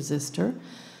couldn't resist her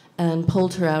and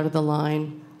pulled her out of the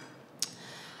line.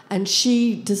 And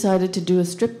she decided to do a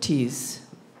striptease,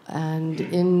 and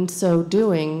in so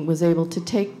doing was able to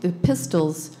take the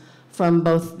pistols from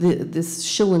both this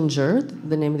Schillinger,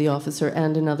 the name of the officer,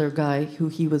 and another guy who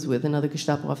he was with, another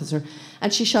Gestapo officer,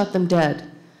 and she shot them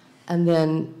dead, and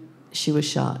then she was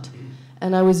shot.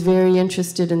 And I was very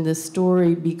interested in this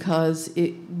story because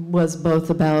it was both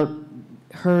about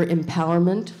her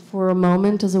empowerment for a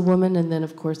moment as a woman, and then,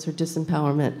 of course, her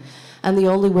disempowerment. And the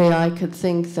only way I could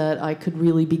think that I could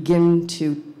really begin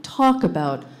to talk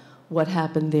about what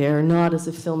happened there, not as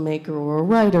a filmmaker or a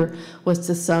writer, was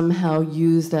to somehow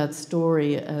use that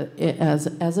story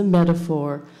as a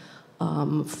metaphor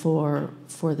for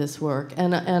this work.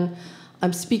 And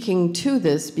I'm speaking to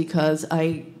this because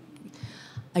I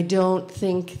don't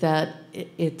think that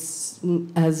it's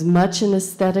as much an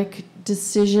aesthetic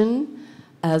decision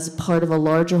as part of a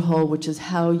larger whole, which is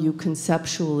how you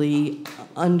conceptually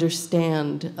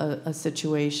understand a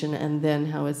situation and then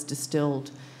how it's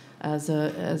distilled as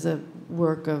a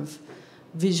work of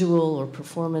visual or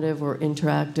performative or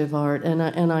interactive art.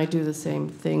 And I do the same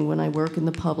thing when I work in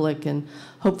the public, and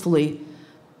hopefully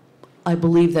I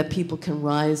believe that people can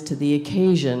rise to the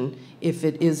occasion if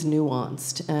it is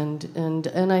nuanced,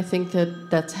 and I think that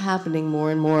that's happening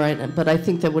more and more. But I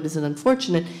think that what is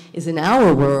unfortunate is in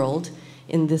our world,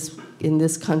 in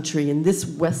this country, in this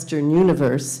Western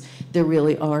universe, there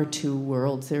really are two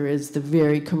worlds. There is the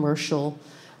very commercial,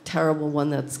 terrible one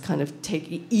that's kind of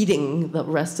eating the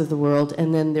rest of the world,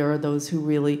 and then there are those who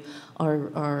really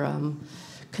are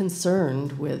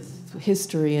concerned with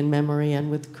history and memory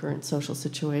and with current social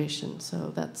situation.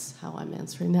 So that's how I'm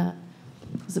answering that.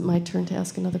 Is it my turn to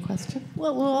ask another question?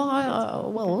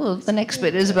 Well, the next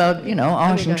bit is about,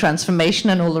 art and transformation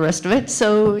and all the rest of it.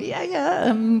 So,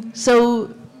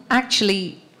 so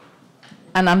actually,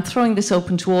 and I'm throwing this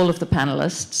open to all of the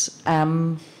panelists,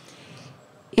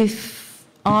 if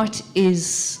art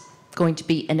is going to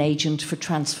be an agent for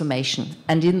transformation,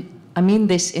 and I mean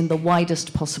this in the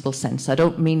widest possible sense. I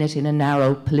don't mean it in a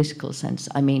narrow political sense.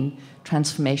 I mean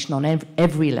transformation on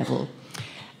every level.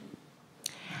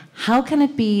 How can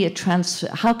it be a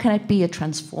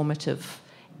transformative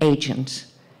agent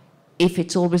if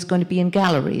it's always going to be in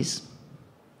galleries?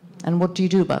 And what do you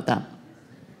do about that?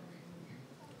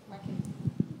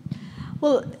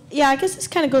 Well, yeah, I guess this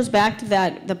kind of goes back to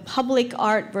that, the public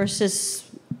art versus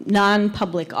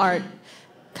non-public art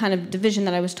kind of division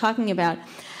that I was talking about.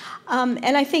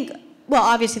 And I think, well,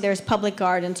 obviously there's public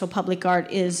art, and so public art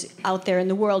is out there in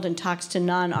the world and talks to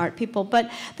non-art people,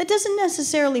 but that doesn't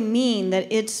necessarily mean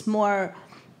that it's more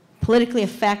politically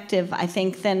effective, I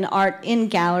think, than art in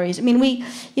galleries. I mean, we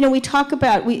talk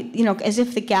about, as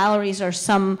if the galleries are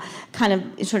some kind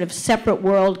of sort of separate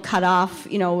world cut off,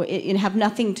 and have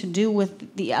nothing to do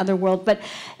with the other world. But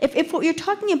if what you're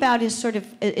talking about is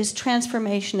is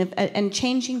transformation and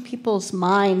changing people's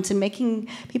minds and making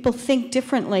people think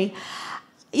differently,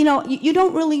 you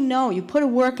don't really know. You put a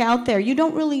work out there, you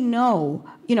don't really know,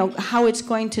 how it's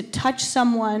going to touch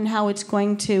someone, how it's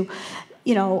going to,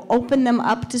 open them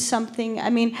up to something. I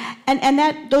mean, and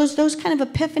that those kind of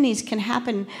epiphanies can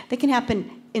happen. They can happen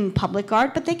in public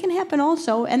art, but they can happen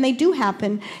also, and they do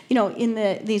happen, in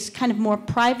these kind of more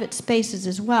private spaces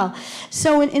as well.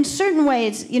 So in certain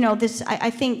ways, this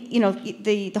I think,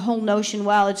 the whole notion,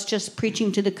 well, it's just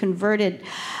preaching to the converted.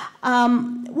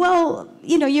 Well,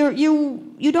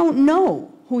 you don't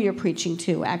know who you're preaching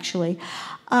to, actually,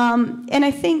 and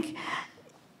I think.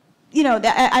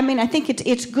 I think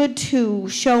it's good to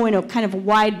show kind of a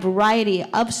wide variety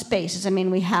of spaces. I mean,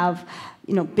 we have,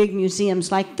 big museums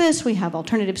like this. We have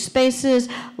alternative spaces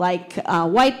like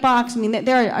WhiteBox. I mean,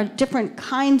 there are different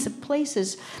kinds of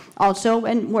places also,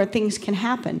 and where things can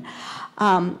happen.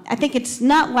 I think it's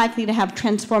not likely to have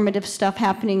transformative stuff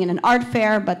happening in an art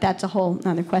fair, but that's a whole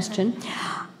other question.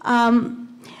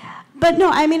 But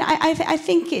no, I mean, I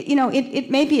think,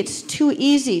 maybe it's too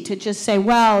easy to just say,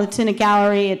 well, it's in a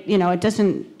gallery, it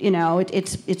doesn't,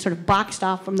 it's sort of boxed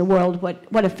off from the world.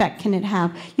 What effect can it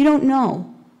have? You don't know.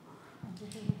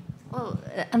 Well,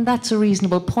 and that's a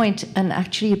reasonable point, and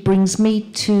actually it brings me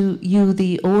to you,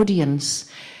 the audience.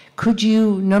 Could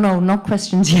you, no, not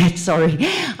questions yet, sorry.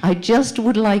 I just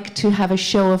would like to have a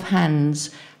show of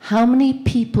hands. How many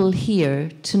people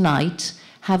here tonight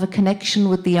have a connection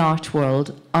with the art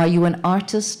world? Are you an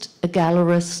artist, a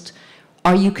gallerist?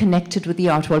 Are you connected with the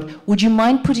art world? Would you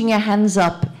mind putting your hands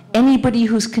up, anybody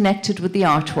who's connected with the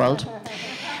art world?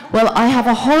 Well, I have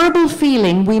a horrible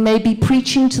feeling we may be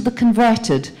preaching to the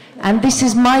converted, and this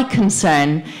is my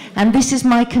concern. And this is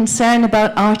my concern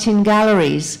about art in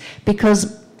galleries,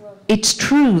 because it's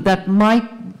true that my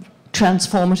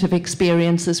transformative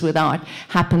experiences with art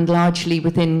happened largely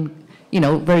within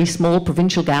very small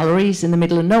provincial galleries in the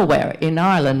middle of nowhere in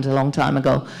Ireland a long time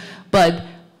ago. But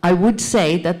I would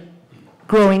say that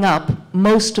growing up,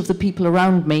 most of the people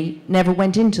around me never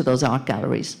went into those art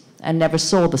galleries and never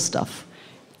saw the stuff.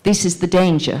 This is the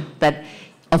danger, that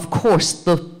of course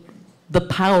the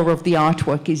power of the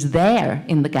artwork is there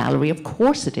in the gallery, of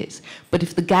course it is. But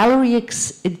if the gallery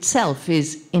itself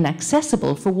is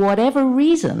inaccessible for whatever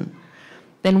reason,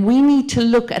 then we need to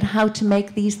look at how to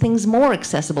make these things more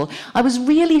accessible. I was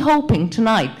really hoping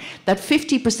tonight that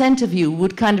 50% of you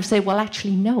would kind of say, well,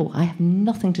 actually, no, I have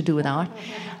nothing to do with art,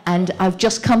 and I've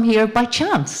just come here by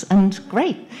chance, and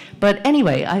great. But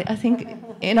anyway, I think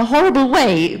in a horrible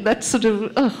way, that's sort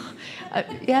of,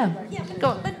 yeah.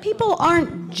 But people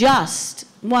aren't just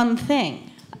one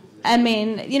thing. I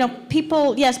mean,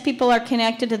 people are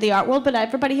connected to the art world, but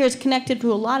everybody here is connected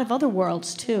to a lot of other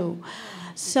worlds, too.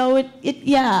 So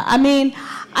yeah, I mean,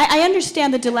 I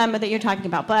understand the dilemma that you're talking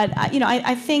about, but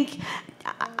I think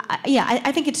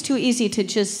it's too easy to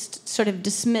just sort of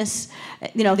dismiss,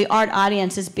 the art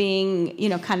audience as being,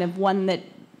 kind of one that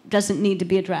doesn't need to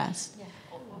be addressed.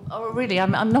 Oh, really?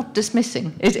 I'm not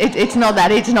dismissing. It's not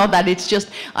that. It's not that. It's just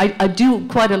I do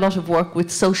quite a lot of work with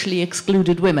socially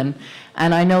excluded women,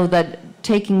 and I know that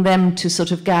taking them to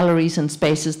sort of galleries and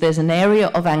spaces, there's an area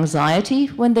of anxiety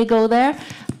when they go there,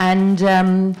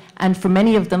 and for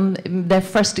many of them, their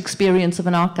first experience of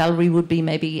an art gallery would be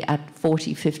maybe at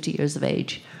 40, 50 years of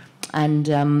age, and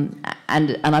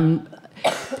I'm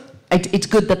it's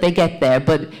good that they get there,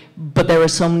 but there are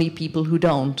so many people who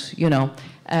don't, you know.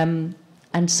 And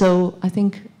so I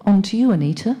think on to you,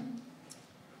 Anita.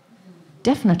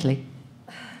 Definitely.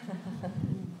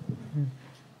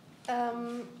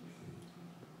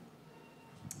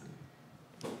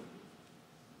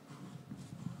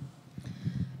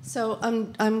 So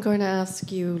I'm going to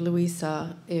ask you,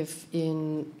 Luisa, if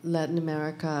in Latin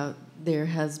America there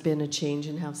has been a change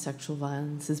in how sexual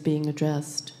violence is being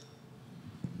addressed.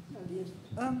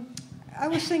 I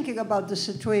was thinking about the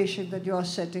situation that you are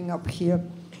setting up here.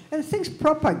 And things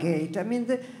propagate. I mean,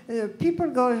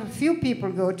 few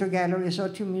people go to galleries or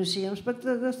to museums, but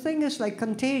the thing is like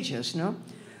contagious, no?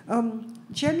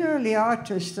 Generally,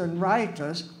 artists and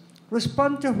writers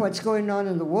respond to what's going on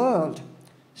in the world.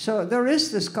 So there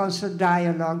is this constant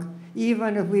dialogue,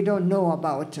 even if we don't know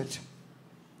about it.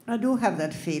 I do have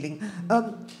that feeling.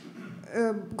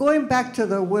 Going back to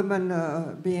the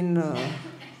women being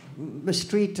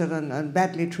mistreated and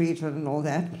badly treated and all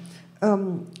that,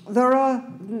 there are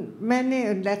many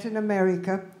in Latin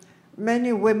America,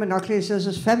 many women, actually there's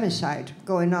this femicide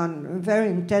going on very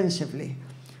intensively.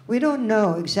 We don't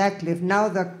know exactly if now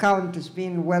the count is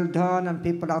being well done and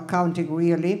people are counting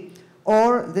really,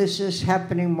 or this is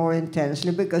happening more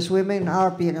intensely because women are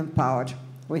being empowered.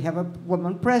 We have a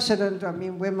woman president. I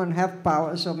mean, women have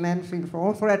power, so men feel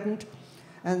all threatened,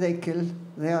 and they kill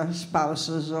their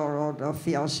spouses or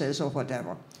fiancés or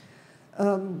whatever.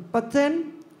 But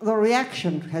then the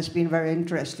reaction has been very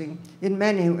interesting in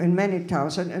many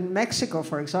towns. And in Mexico,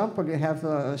 for example, you have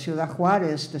the Ciudad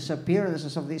Juarez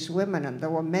disappearances of these women, and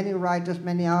there were many writers,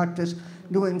 many artists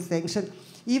doing things. And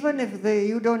even if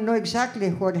you don't know exactly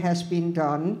what has been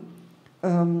done,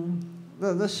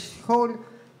 this whole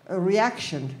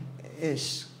reaction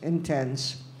is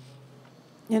intense.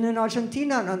 And in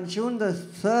Argentina, on June the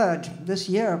 3rd this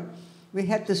year, we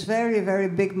had this very, very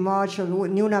big march of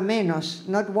Ni Una Menos,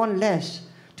 not one less,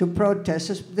 to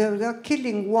protest. They're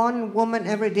killing one woman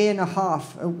every day and a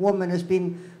half. A woman has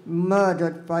been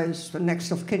murdered by the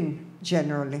next of kin,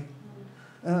 generally.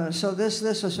 So this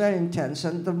was very intense,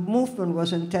 and the movement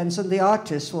was intense, and the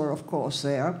artists were, of course,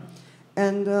 there.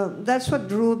 And that's what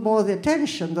drew more the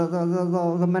attention,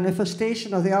 the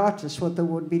manifestation of the artists, what they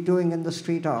would be doing in the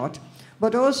street art,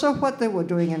 but also what they were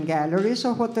doing in galleries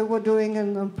or what they were doing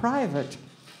in private.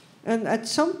 And at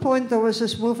some point, there was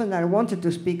this movement that I wanted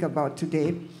to speak about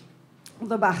today,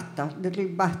 the Basta, little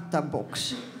Basta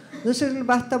books. This little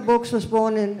Basta books was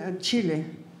born in Chile.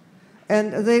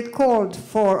 And they called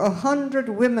for 100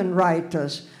 women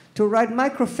writers to write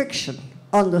microfiction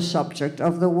on the subject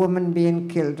of the woman being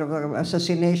killed, of the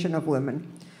assassination of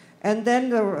women. And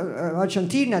then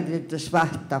Argentina did this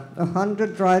Basta.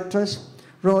 100 writers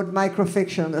wrote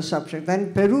microfiction on the subject.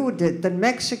 Then Peru did, then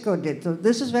Mexico did. So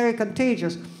this is very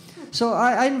contagious. So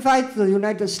I invite the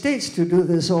United States to do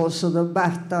this also, the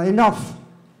Basta, enough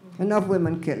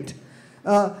women killed.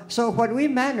 So what we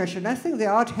managed, and I think the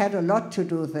art had a lot to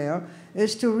do there,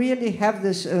 is to really have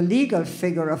this legal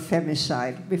figure of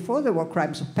femicide. Before there were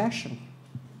crimes of passion.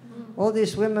 All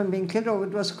these women being killed, oh,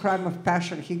 it was a crime of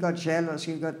passion. He got jealous,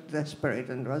 he got desperate,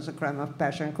 and it was a crime of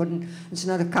passion. It's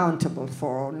not accountable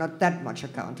for, or not that much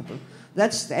accountable.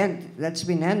 That's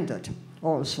been ended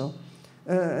also.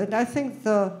 And I think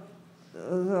the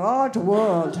art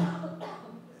world,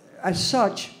 as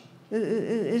such,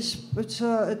 it's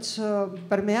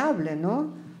permeable,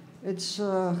 no? It's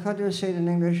how do you say it in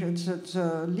English? It's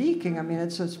leaking. I mean,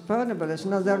 it's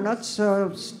burnable. They're not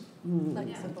so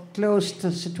closed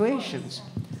situations.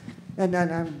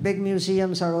 And big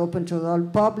museums are open to the whole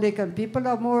public, and people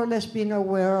are more or less being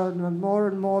aware, and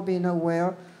more being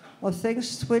aware of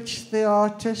things which the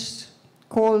artists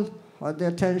call the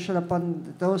attention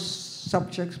upon those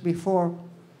subjects before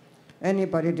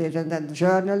anybody did, and then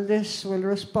journalists will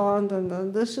respond,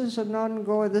 and this is an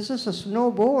ongoing, this is a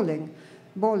snowballing,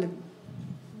 well,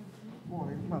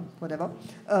 whatever,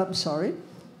 sorry.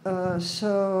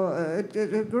 So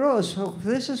it grows. So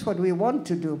this is what we want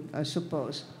to do, I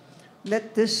suppose.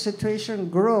 Let this situation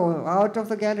grow out of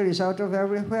the galleries, out of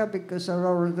everywhere, because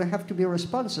there have to be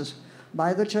responses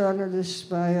by the journalists,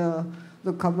 by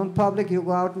the common public. You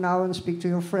go out now and speak to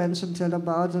your friends and tell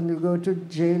about, and you go to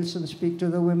jails and speak to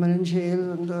the women in jail,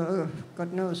 and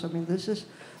God knows. I mean, this is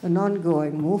an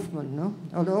ongoing movement, no?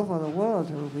 All over the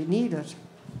world. We need it.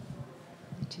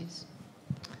 It is.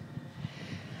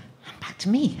 And back to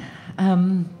me.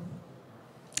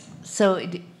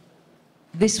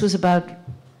 This was about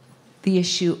the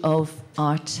issue of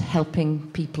art helping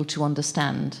people to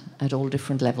understand at all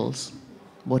different levels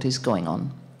what is going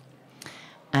on.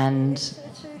 And it's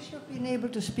an issue of being able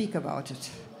to speak about it.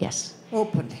 yes.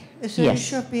 Openly. It's an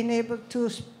issue of being able to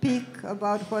speak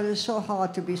about what is so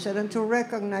hard to be said and to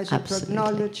recognize and to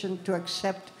acknowledge and to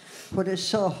accept what is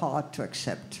so hard to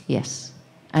accept. Yes.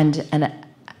 And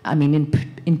I mean,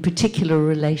 in particular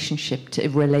relation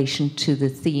to the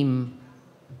theme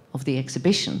of the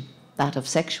exhibition, that of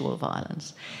sexual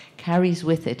violence, carries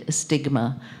with it a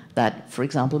stigma that, for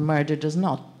example, murder does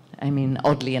not. I mean,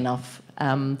 oddly enough,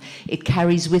 it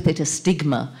carries with it a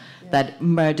stigma that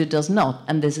murder does not.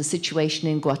 And there's a situation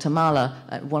in Guatemala.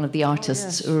 One of the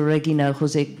artists, Regina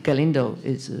José Galindo,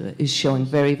 is showing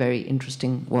very, very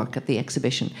interesting work at the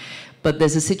exhibition. But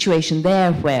there's a situation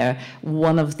there where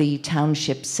one of the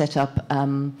townships set up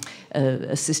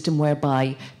a system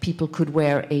whereby people could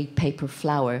wear a paper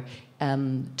flower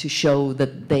to show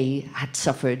that they had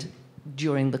suffered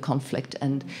during the conflict.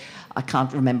 And I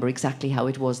can't remember exactly how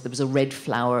it was. There was a red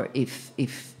flower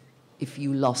if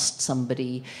you lost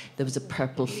somebody. There was a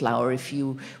purple flower if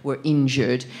you were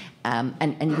injured.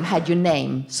 And you had your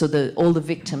name, so all the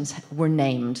victims were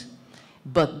named.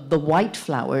 But the white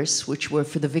flowers, which were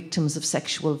for the victims of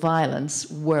sexual violence,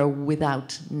 were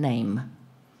without name.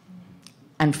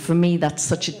 And for me, that's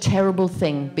such a terrible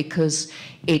thing, because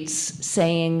it's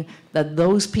saying that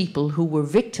those people who were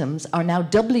victims are now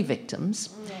doubly victims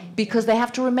because they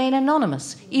have to remain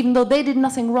anonymous. Even though they did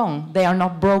nothing wrong, they are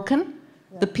not broken.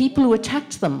 The people who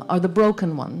attacked them are the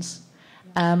broken ones.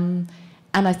 And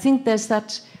I think there's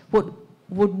that, what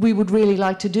we would really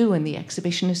like to do in the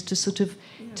exhibition is to sort of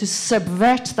to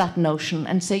subvert that notion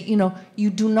and say, you know, you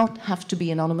do not have to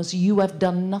be anonymous. You have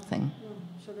done nothing.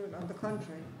 Absolutely, on the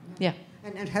contrary. Yeah.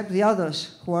 And help the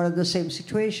others who are in the same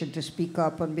situation to speak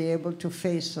up and be able to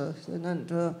face us.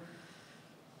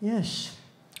 Yes.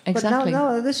 Exactly. But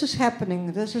now this is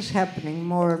happening. This is happening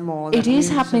more and more. It is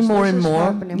happening more and more.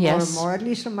 Happening more and more. At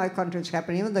least in my country, it's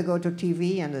happening. Even they go to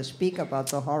TV and they speak about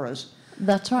the horrors.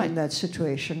 That's right. In that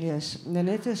situation, yes. And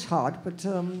it is hard, but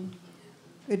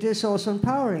it is also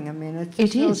empowering. I mean,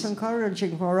 it is also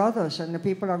encouraging for others, and the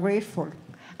people are grateful.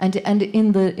 And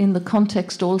in the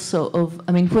context also of,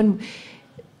 I mean, when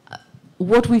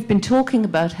what we've been talking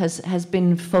about has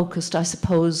been focused, I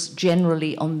suppose,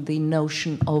 generally on the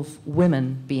notion of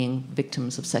women being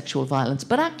victims of sexual violence,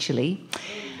 but actually,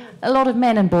 a lot of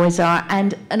men and boys are,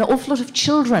 and an awful lot of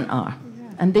children are.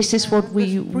 And this is what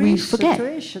we forget.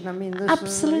 Situation. I mean,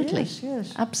 absolutely,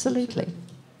 yes, absolutely.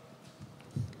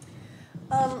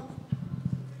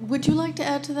 Would you like to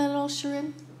add to that at all,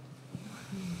 Shirin?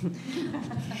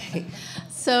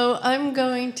 So I'm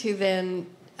going to then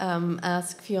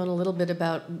ask Fion a little bit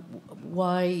about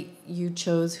why you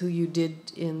chose who you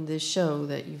did in this show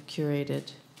that you've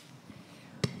curated.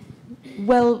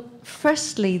 Well,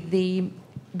 firstly,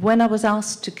 when I was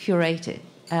asked to curate it,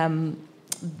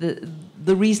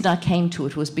 the reason I came to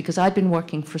it was because I'd been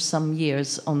working for some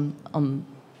years on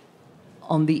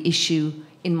the issue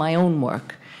in my own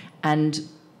work, and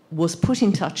was put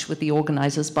in touch with the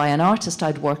organisers by an artist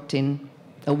I'd worked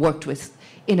with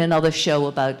in another show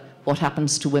about what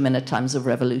happens to women at times of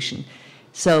revolution.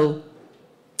 So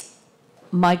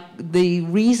the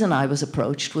reason I was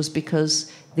approached was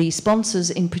because the sponsors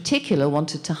in particular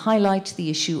wanted to highlight the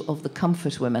issue of the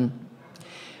comfort women,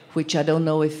 which I don't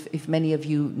know if many of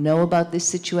you know about this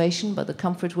situation, but the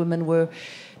comfort women were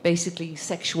basically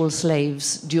sexual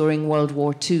slaves during World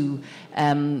War II,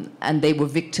 and they were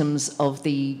victims of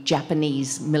the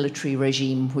Japanese military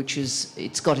regime,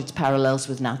 it's got its parallels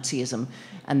with Nazism.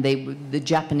 And the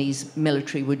Japanese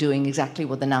military were doing exactly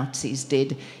what the Nazis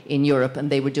did in Europe, and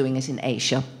they were doing it in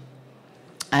Asia.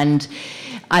 And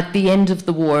at the end of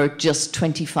the war, just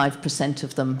 25%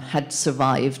 of them had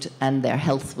survived, and their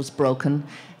health was broken.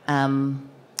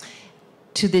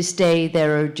 To this day,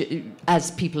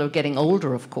 as people are getting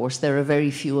older, of course, there are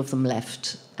very few of them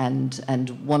left. And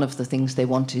one of the things they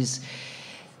want is,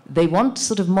 they want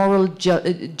sort of moral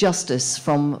justice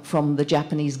from the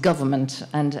Japanese government.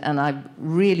 And I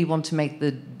really want to make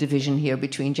the division here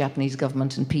between Japanese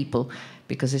government and people,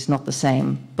 because it's not the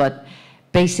same. But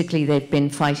basically, they've been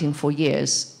fighting for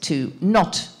years to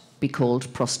not be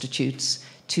called prostitutes,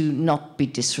 to not be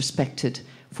disrespected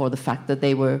for the fact that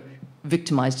they were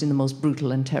victimized in the most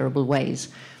brutal and terrible ways.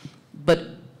 But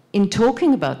in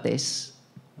talking about this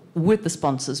with the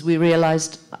sponsors, we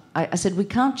realized, I said, we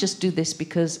can't just do this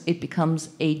because it becomes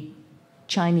a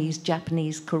Chinese,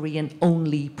 Japanese, Korean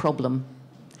only problem.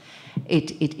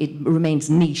 It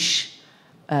remains niche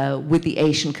with the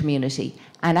Asian community.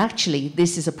 And actually,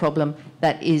 this is a problem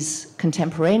that is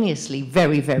contemporaneously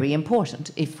very, very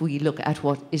important if we look at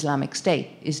what Islamic State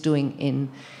is doing in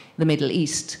the Middle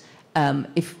East.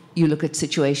 if you look at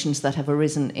situations that have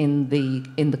arisen in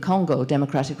the Congo,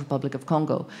 Democratic Republic of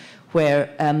Congo,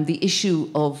 where the issue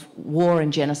of war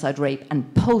and genocide rape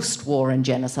and post-war and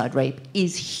genocide rape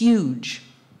is huge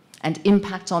and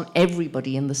impacts on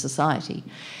everybody in the society.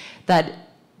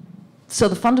 So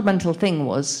the fundamental thing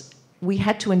was we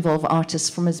had to involve artists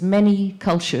from as many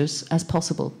cultures as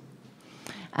possible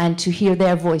and to hear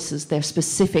their voices, their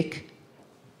specific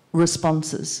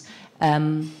responses,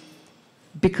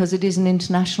 because it is an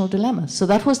international dilemma. So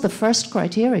that was the first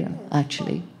criterion,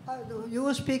 actually. You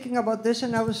were speaking about this,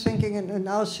 and I was thinking in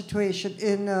our situation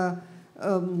in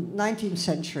 19th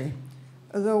century.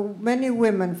 Though many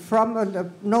women from the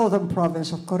northern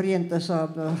province of Corrientes,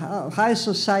 high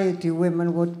society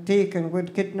women were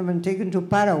kidnapped and taken to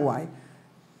Paraguay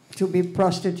to be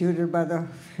prostituted by the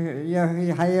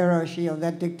hierarchy of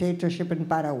that dictatorship in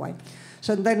Paraguay.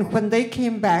 So then when they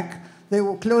came back, they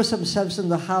would close themselves in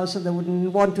the house and they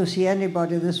wouldn't want to see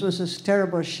anybody. This was a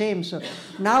terrible shame. So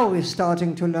now we're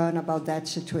starting to learn about that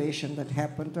situation that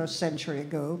happened a century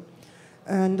ago.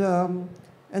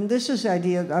 And this is the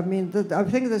idea, I mean, I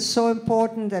think that's so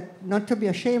important that not to be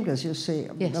ashamed, as you say,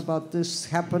 yes, about this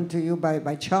happened to you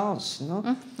by chance.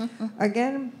 No?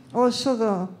 Again,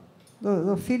 also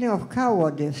the feeling of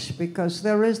cowardice, because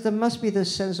there must be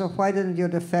this sense of why didn't you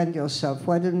defend yourself?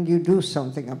 Why didn't you do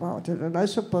something about it? And I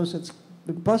suppose it's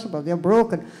impossible. They're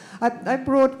broken. I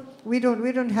brought, we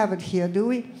don't have it here, do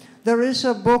we? There is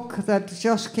a book that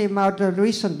just came out,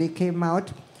 recently came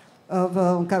out, of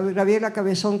Gabriela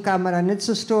Cabezón Cámara, and it's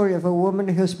a story of a woman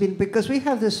who's been, because we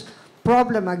have this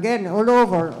problem again all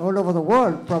over the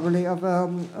world, probably, of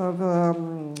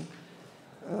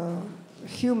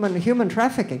human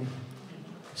trafficking.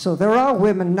 So there are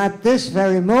women at this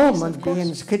very moment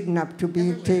being kidnapped to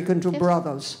be taken to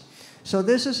brothels. So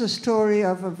this is a story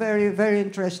of a very, very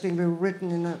interestingly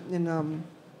written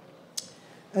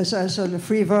as a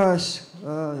free verse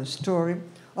story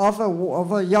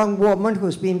of a young woman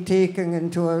who's been taken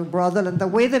into a brothel, and the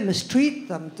way they mistreat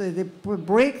them, they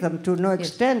break them to no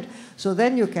extent. So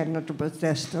then you cannot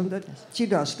protest, and that she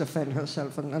does defend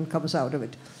herself and comes out of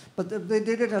it. But they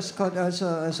did it as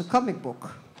a comic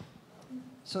book.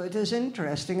 So it is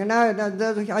interesting. And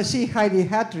I see Heidi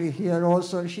Hatry here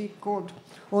also. She called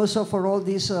also for all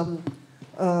these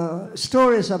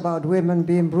stories about women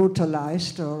being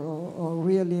brutalized or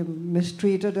really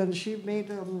mistreated, and she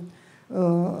made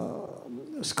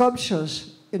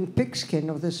sculptures in pigskin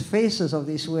of these faces of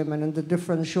these women and the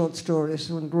different short stories,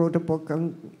 and wrote a book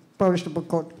and published a book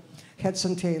called Heads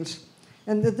and Tails.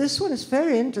 And this one is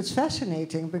it's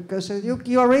fascinating because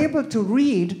you are able to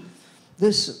read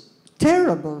this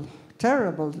terrible,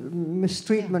 terrible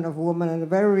mistreatment of women, and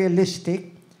very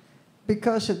realistic,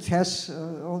 because it has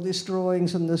all these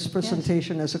drawings and this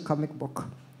presentation as a comic book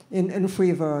in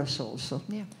free verse also.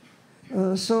 Yeah.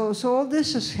 So all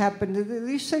this has happened.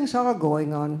 These things are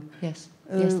going on. Yes,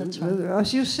 yes, that's right.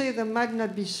 As you say, they might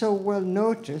not be so well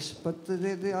noticed, but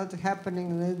they are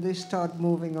happening. They start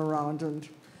moving around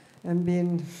and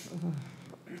being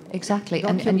exactly.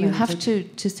 And you have to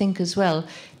think as well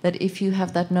that if you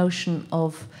have that notion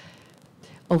of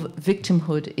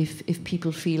victimhood, if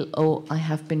people feel, oh, I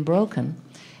have been broken,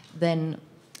 then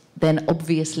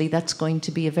obviously that's going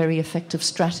to be a very effective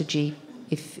strategy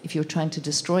if you're trying to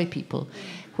destroy people.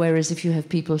 Whereas if you have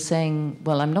people saying,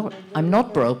 well, I'm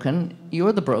not broken,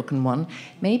 you're the broken one,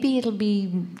 maybe it'll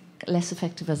be less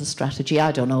effective as a strategy.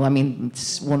 I don't know. I mean,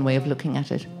 it's one way of looking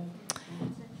at it.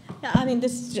 Yeah, I mean,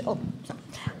 this is...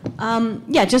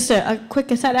 yeah, just a quick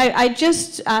aside. I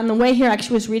just, on the way here,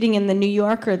 actually was reading in the New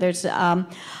Yorker, there's a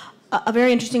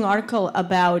very interesting article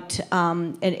about,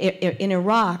 in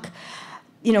Iraq,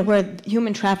 you know, where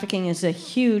human trafficking is a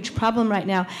huge problem right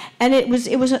now. And it was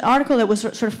an article that was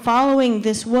sort of following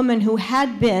this woman who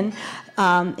had been,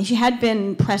 she had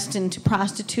been pressed into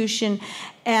prostitution,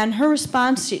 and her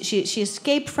response, she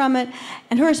escaped from it,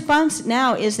 and her response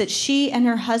now is that she and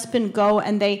her husband go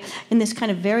and they, in this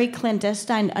kind of very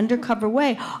clandestine, undercover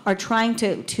way, are trying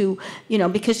to you know,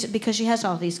 because she has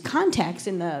all these contacts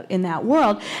in that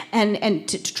world, and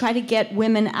to try to get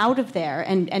women out of there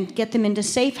and get them into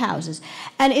safe houses.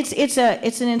 And it's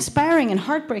an inspiring and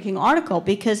heartbreaking article,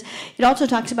 because it also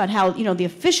talks about how, you know, the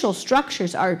official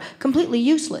structures are completely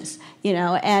useless, you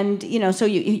know, and, you know, so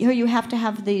you have to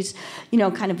have these, you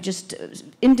know, kind of just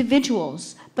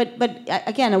individuals, but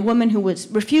again, a woman who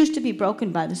refused to be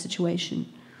broken by the situation.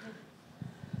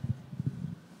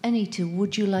 Anita,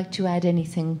 would you like to add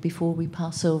anything before we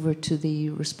pass over to the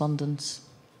respondents?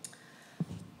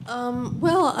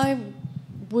 Well, I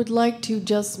would like to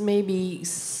just maybe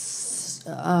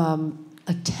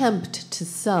attempt to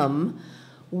sum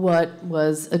what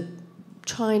was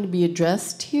trying to be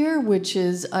addressed here, which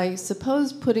is, I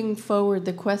suppose, putting forward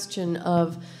the question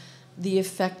of the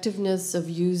effectiveness of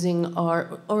using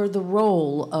art, or the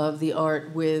role of the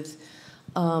art with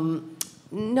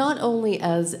not only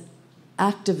as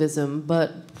activism,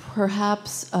 but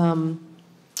perhaps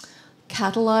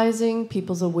catalyzing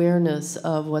people's awareness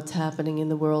of what's happening in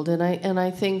the world. And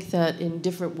I think that in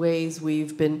different ways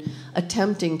we've been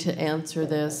attempting to answer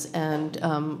this, and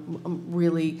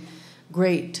really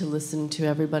great to listen to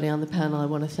everybody on the panel. I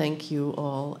want to thank you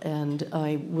all, and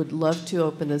I would love to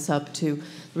open this up to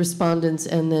respondents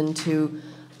and then to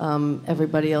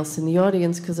everybody else in the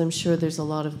audience, because I'm sure there's a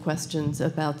lot of questions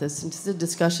about this. And it's a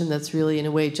discussion that's really, in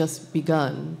a way, just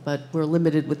begun, but we're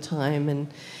limited with time, and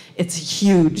it's a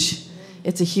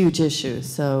huge issue.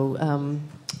 So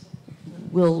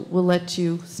we'll let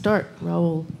you start,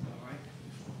 Raul.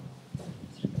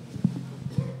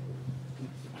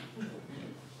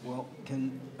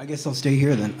 I guess I'll stay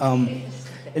here then.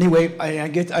 Anyway, I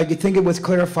think it was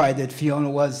clarified that Fiona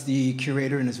was the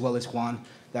curator, and as well as Juan.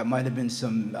 That might have been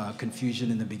some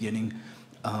confusion in the beginning.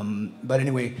 But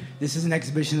anyway, this is an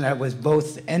exhibition that I was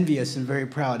both envious and very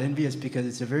proud. Envious because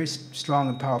it's a very strong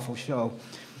and powerful show.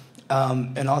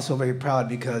 And also very proud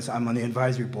because I'm on the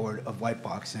advisory board of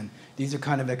WhiteBox. And these are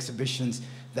kind of exhibitions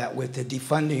that, with the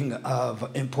defunding of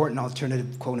important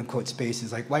alternative quote-unquote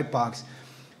spaces like WhiteBox,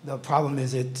 the problem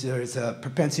is that there's a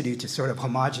propensity to sort of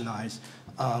homogenize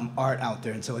art out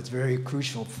there. And so it's very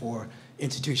crucial for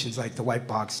institutions like the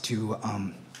WhiteBox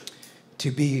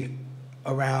to be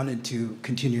around and to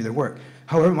continue their work.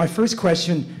 However, my first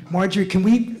question, Marjorie, can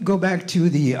we go back to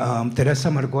the Teresa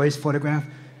Margolis photograph?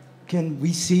 Can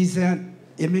we seize that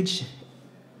image?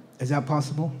 Is that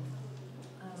possible?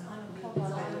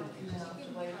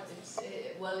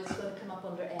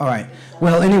 All right.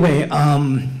 Well, anyway,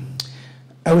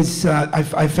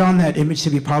 I found that image to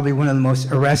be probably one of the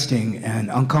most arresting and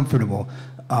uncomfortable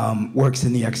works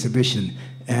in the exhibition.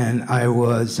 And I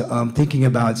was thinking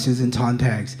about Susan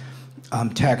Sontag's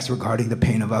text regarding the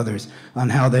pain of others, on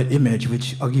how that image,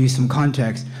 which I'll give you some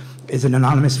context, is an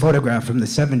anonymous photograph from the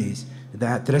 70s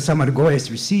that Teresa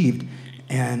Margolis received,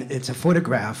 and it's a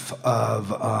photograph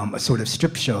of a sort of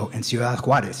strip show in Ciudad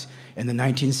Juarez in the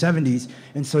 1970s.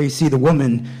 And so you see the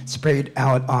woman sprayed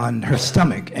out on her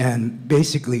stomach, and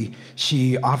basically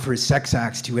she offers sex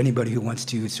acts to anybody who wants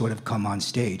to sort of come on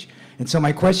stage. And so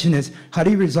my question is, how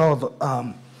do you resolve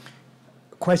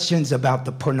questions about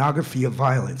the pornography of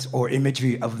violence or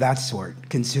imagery of that sort,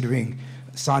 considering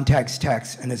Sontag's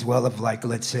text, and as well as, like,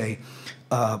 let's say,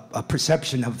 a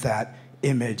perception of that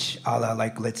image, a la,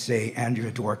 like, let's say,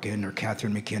 Andrea Dworkin or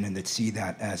Catherine McKinnon, that see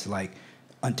that as, like,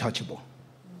 untouchable?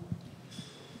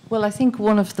 Well, I think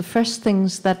one of the first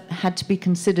things that had to be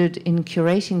considered in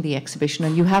curating the exhibition,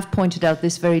 and you have pointed out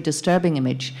this very disturbing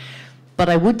image, but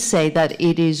I would say that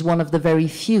it is one of the very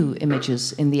few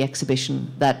images in the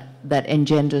exhibition that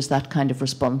engenders that kind of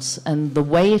response. And the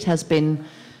way it has been,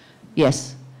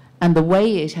 yes, and the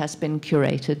way it has been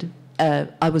curated,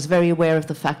 I was very aware of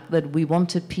the fact that we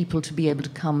wanted people to be able to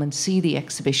come and see the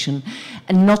exhibition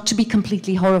and not to be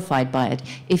completely horrified by it.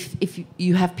 If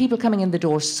you have people coming in the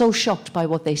door so shocked by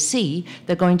what they see,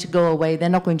 they're going to go away, they're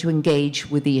not going to engage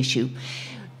with the issue.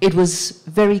 It was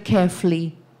very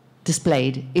carefully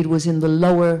displayed. It was in the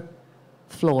lower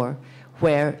floor,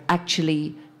 where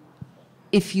actually,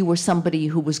 if you were somebody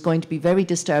who was going to be very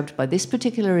disturbed by this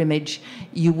particular image,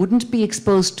 you wouldn't be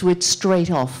exposed to it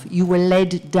straight off. You were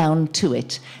led down to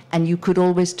it, and you could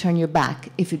always turn your back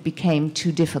if it became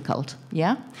too difficult,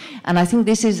 yeah? And I think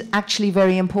this is actually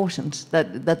very important,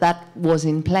 that was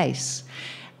in place.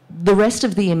 The rest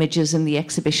of the images in the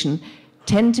exhibition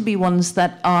tend to be ones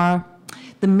that are,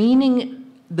 the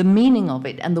meaning of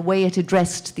it and the way it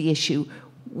addressed the issue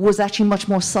was actually much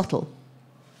more subtle.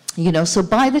 You know, so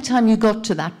by the time you got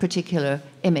to that particular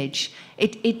image,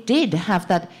 it did have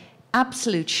that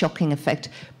absolute shocking effect,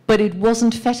 but it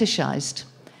wasn't fetishized.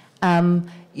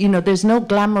 You know, there's no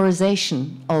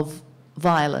glamorization of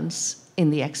violence in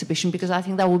the exhibition, because I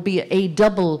think that would be a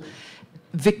double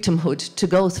victimhood to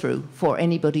go through for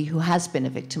anybody who has been a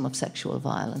victim of sexual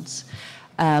violence.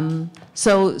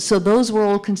 So those were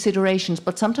all considerations,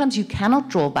 but sometimes you cannot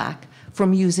draw back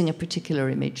from using a particular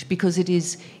image because it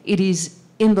is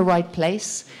in the right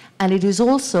place, and it is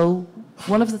also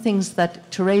one of the things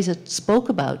that Teresa spoke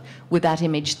about with that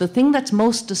image. The thing that's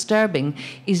most disturbing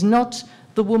is not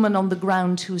the woman on the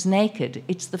ground who's naked,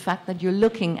 it's the fact that you're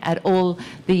looking at all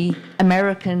the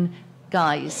American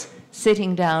guys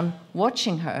sitting down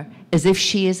watching her as if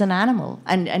she is an animal,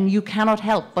 and you cannot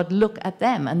help but look at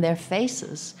them and their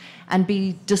faces and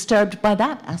be disturbed by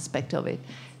that aspect of it.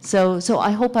 So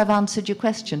I hope I've answered your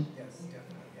question. Yes, yeah.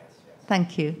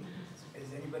 Thank you. Does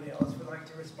anybody else would like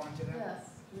to respond to that? Yes.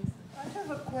 I have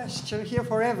a question here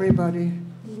for everybody,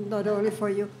 not only for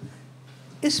you.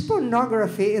 Is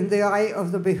pornography in the eye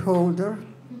of the beholder?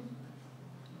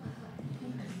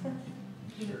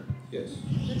 Sure. Yes.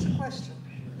 It's a question.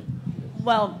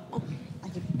 Well, I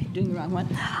keep doing the wrong one.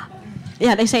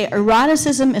 Yeah, they say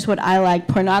eroticism is what I like,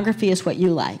 pornography is what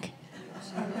you like.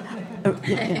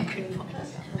 Yeah,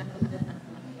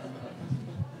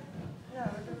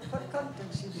 for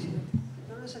context, you see,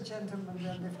 there is a gentleman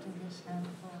there lifting his hand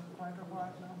for quite a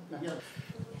while now.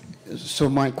 So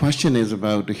my question is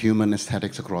about the human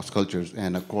aesthetics across cultures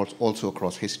and of course also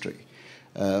across history.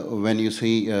 When you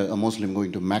see a Muslim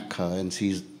going to Mecca and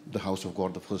sees the house of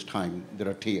God the first time, there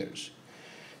are tears.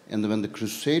 And when the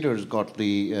Crusaders got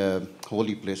the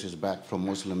holy places back from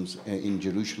Muslims in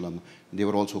Jerusalem, they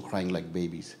were also crying like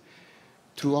babies.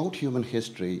 Throughout human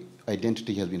history,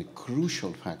 identity has been a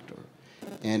crucial factor.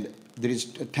 And there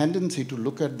is a tendency to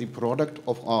look at the product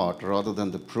of art rather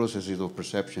than the processes of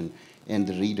perception and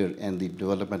the reader and the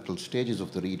developmental stages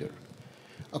of the reader.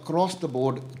 Across the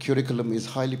board, curriculum is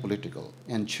highly political,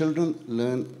 and children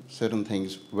learn certain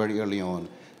things very early on,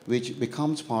 which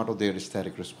becomes part of their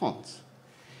aesthetic response.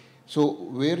 So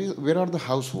where are the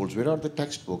households, where are the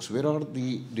textbooks, where are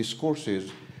the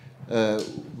discourses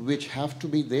which have to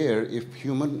be there if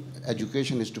human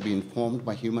education is to be informed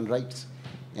by human rights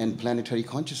and planetary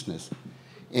consciousness?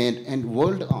 And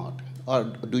world art, are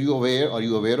you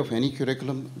aware of any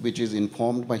curriculum which is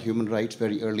informed by human rights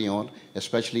very early on,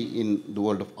 especially in the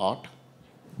world of art?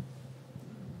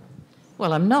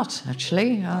 Well, I'm not,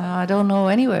 actually. I don't know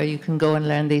anywhere you can go and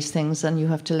learn these things, and you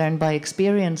have to learn by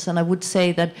experience. And I would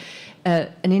say that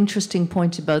an interesting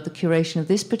point about the curation of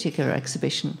this particular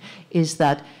exhibition is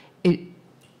that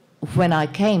when I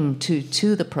came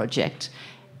to the project,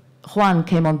 Juan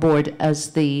came on board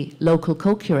as the local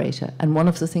co-curator, and one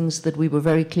of the things that we were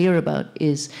very clear about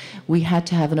is we had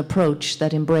to have an approach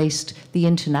that embraced the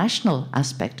international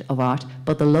aspect of art,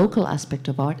 but the local aspect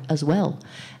of art as well.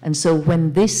 And so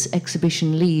when this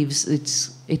exhibition leaves,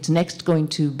 it's next going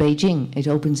to Beijing. It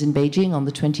opens in Beijing on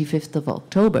the 25th of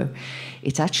October.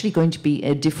 It's actually going to be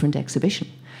a different exhibition,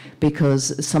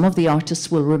 because some of the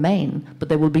artists will remain, but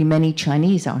there will be many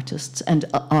Chinese artists and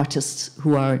artists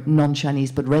who are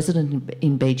non-Chinese but resident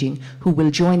in Beijing who will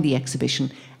join the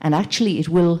exhibition. And actually it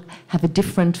will have a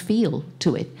different feel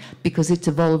to it because it's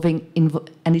evolving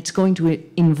and it's going to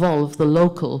involve the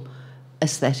local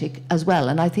aesthetic as well.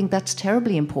 And I think that's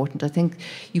terribly important. I think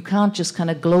you can't just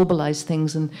kind of globalize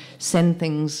things and send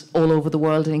things all over the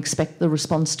world and expect the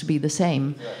response to be the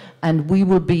same. And we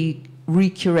will be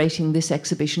recurating this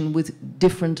exhibition with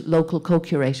different local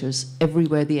co-curators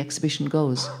everywhere the exhibition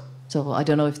goes. So I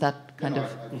don't know if that kind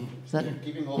of... Is that,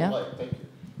 keeping all yeah? life, thank you.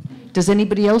 Does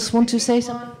anybody else want to say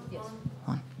something? Yes.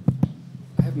 I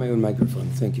have my own microphone,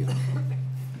 thank you.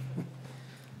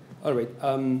 All right,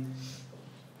 I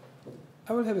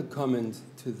will have a comment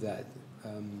to that.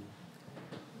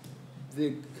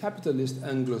 The capitalist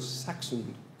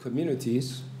Anglo-Saxon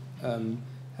communities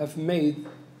have made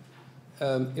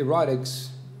erotics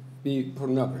be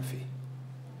pornography,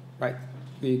 right?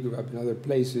 We grew up in other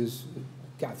places,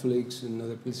 Catholics and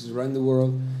other places around the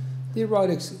world. The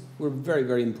erotics were very,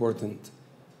 very important.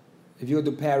 If you go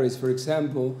to Paris, for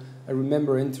example, I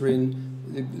remember entering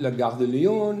La Gare de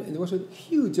Lyon, and there was a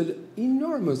huge,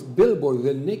 enormous billboard with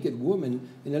a naked woman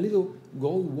in a little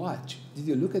gold watch. Did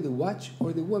you look at the watch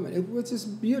or the woman? It was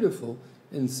just beautiful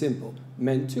and simple.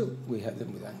 Men too, we have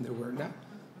them with underwear now,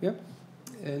 yeah?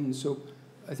 And so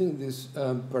I think this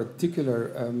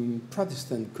particular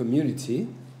Protestant community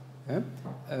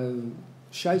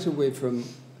shies away from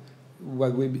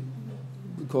what we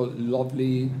call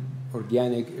lovely,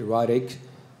 organic, erotic,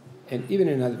 and even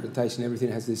in advertising, everything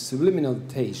has this subliminal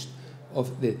taste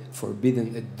of the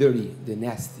forbidden, the dirty, the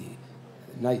nasty,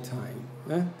 nighttime,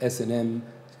 S&M.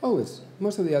 Always,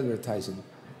 most of the advertising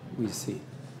we see.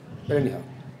 But anyhow,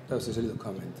 that was just a little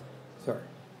comment. Sorry.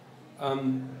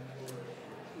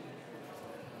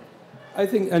 I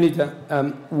think, Anita,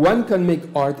 one can make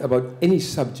art about any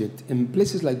subject, and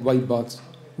places like WhiteBox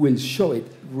will show it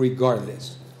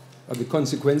regardless of the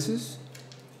consequences,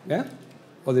 yeah?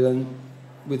 Other than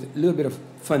with a little bit of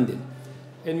funding.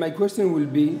 And my question will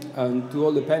be to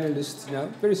all the panelists now,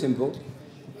 very simple.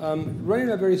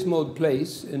 Running a very small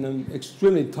place, and I'm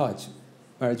extremely touched,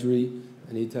 Marjorie,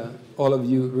 Anita, all of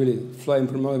you really flying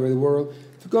from all over the world,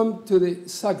 to come to the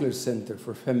Sackler Center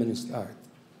for Feminist Art,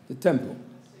 the temple,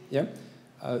 yeah?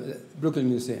 Brooklyn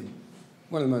Museum,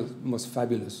 one of my most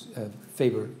fabulous,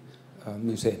 favorite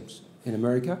museums in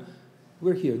America.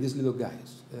 We're here, these little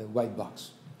guys, WhiteBox.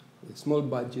 with a small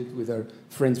budget, with our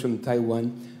friends from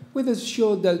Taiwan, with a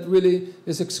show that really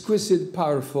is exquisite,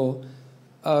 powerful,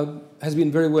 has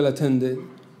been very well attended,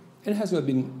 and has not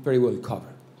been very well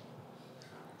covered.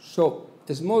 So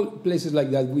the small places like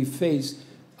that, we face,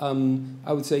 I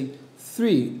would say,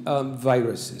 3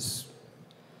 viruses.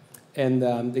 And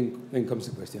then comes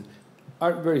the question.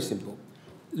 Are very simple.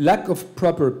 Lack of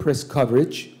proper press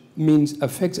coverage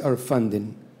affects our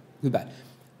funding. Goodbye.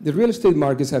 The real estate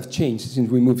markets have changed since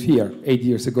we moved here 8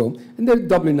 years ago, and they're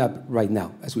doubling up right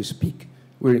now as we speak.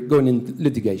 We're going into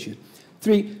litigation.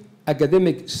 3,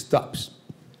 academic stops.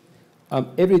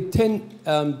 Every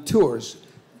 10 tours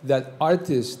that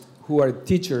artists who are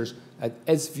teachers at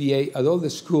SVA, at all the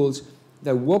schools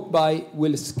that walk by,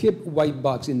 will skip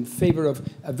WhiteBox in favor of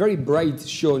a very bright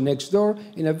show next door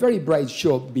and a very bright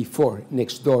show before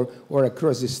next door or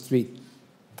across the street.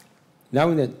 Now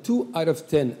in that 2 out of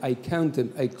 10, I count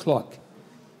them, I clock.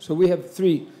 So we have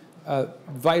 3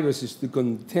 viruses to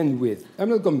contend with. I'm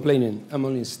not complaining, I'm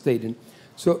only stating.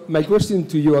 So my question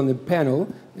to you on the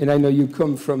panel, and I know you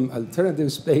come from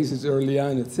alternative spaces early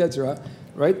on, etc.,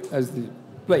 right, as the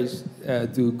place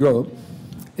to grow,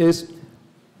 is,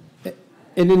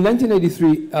 and in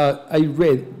 1983, I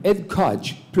read Ed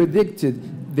Koch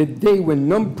predicted the day when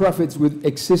nonprofits would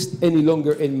exist any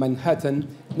longer in Manhattan,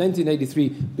 1983,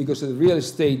 because of the real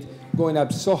estate going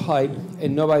up so high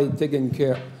and nobody taking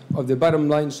care of the bottom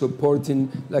line,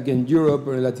 supporting, like in Europe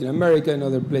or Latin America and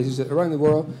other places around the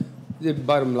world, the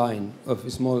bottom line of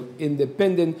small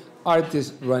independent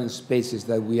artist-run spaces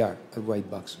that we are at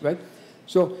WhiteBox, right?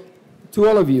 So to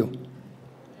all of you,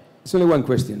 it's only one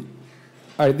question.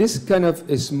 Are this kind of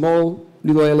a small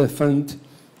little elephant,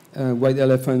 white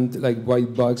elephant like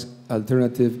WhiteBox,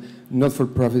 alternative,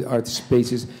 not-for-profit art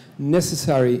spaces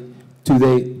necessary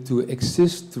today to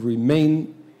exist, to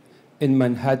remain in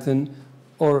Manhattan,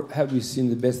 or have we seen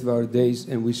the best of our days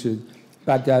and we should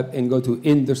back up and go to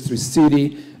Industry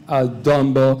City,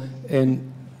 Dumbo,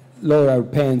 and lower our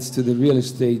pants to the real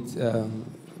estate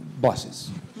bosses?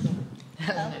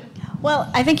 Well,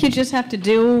 I think you just have to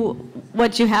do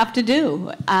what you have to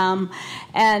do,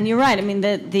 and you're right. I mean,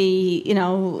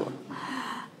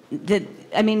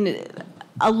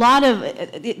 a lot of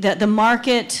the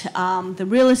market, the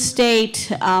real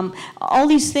estate, all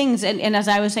these things, and as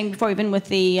I was saying before, even with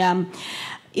the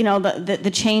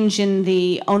the change in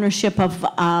the ownership of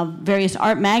various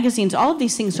art magazines, all of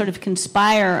these things sort of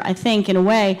conspire, I think, in a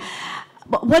way.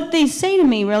 But what they say to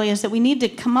me really is that we need to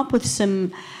come up with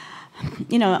some,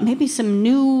 maybe some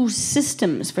new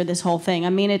systems for this whole thing. I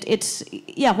mean,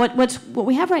 what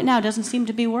we have right now doesn't seem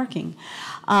to be working.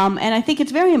 And I think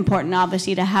it's very important,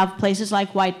 obviously, to have places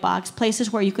like WhiteBox,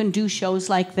 places where you can do shows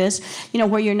like this,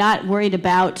 where you're not worried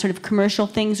about sort of commercial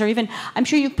things, or even, I'm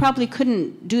sure you probably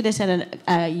couldn't do this at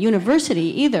a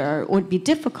university either, or it would be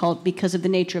difficult because of the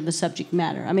nature of the subject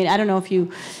matter. I mean, I don't know if you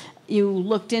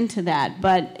looked into that,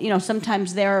 but,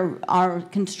 sometimes there are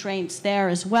constraints there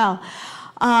as well.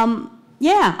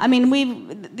 Yeah, I mean,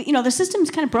 the system's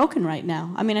kind of broken right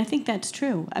now. I mean, I think that's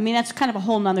true. I mean, that's kind of a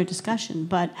whole nother discussion,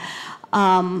 but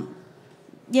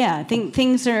yeah, I think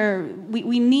things are,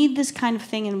 we need this kind of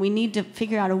thing, and we need to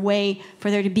figure out a way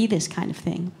for there to be this kind of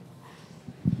thing.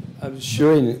 I'm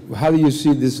Shirin, how do you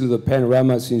see this little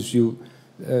panorama since you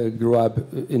grew up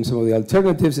in some of the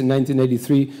alternatives? In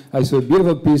 1983, I saw a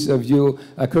beautiful piece of you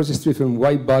across the street from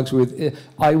WhiteBox with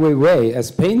Ai Weiwei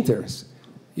as painters.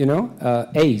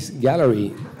 Ace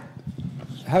Gallery.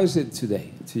 How is it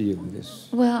today to you? This?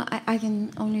 Well, I can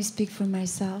only speak for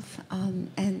myself,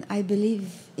 and I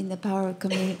believe in the power of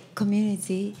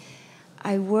community.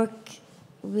 I work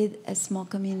with a small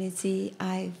community.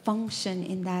 I function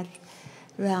in that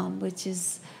realm, which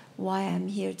is why I'm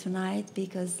here tonight,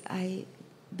 because I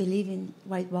believe in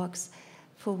WhiteBox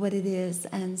for what it is.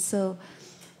 And so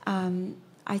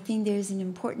I think there is an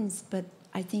importance, but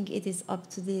I think it is up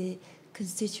to the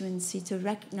constituency to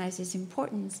recognize its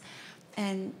importance,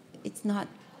 and it's not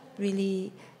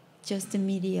really just the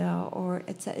media, or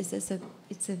it's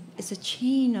a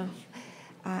chain of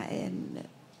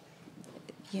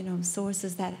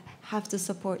sources that have to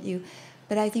support you.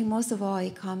 But I think most of all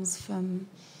it comes from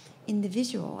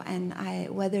individual, and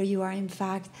whether you are in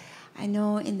fact, I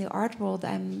know in the art world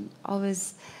I'm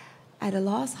always at a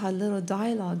loss how little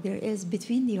dialogue there is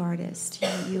between the artists.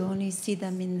 You only see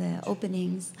them in the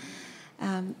openings.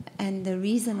 And the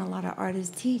reason a lot of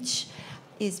artists teach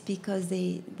is because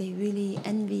they really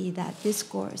envy that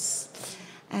discourse.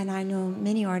 And I know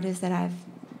many artists that I've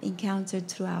encountered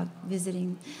throughout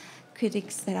visiting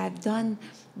critics that I've done,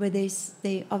 where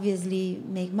they obviously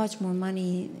make much more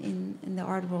money in the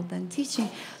art world than teaching,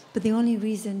 But the only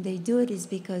reason they do it is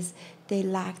because they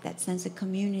lack that sense of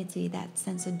community, that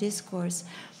sense of discourse,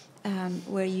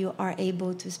 where you are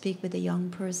able to speak with a young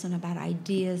person about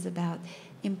ideas, about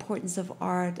importance of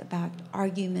art, about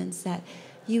arguments that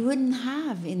you wouldn't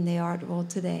have in the art world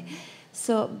today.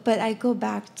 So, but I go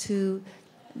back to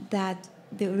that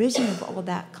the origin of all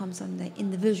that comes from the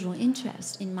individual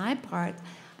interest. In my part,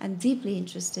 I'm deeply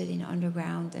interested in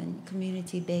underground and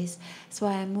community-based. That's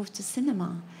why I moved to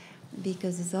cinema,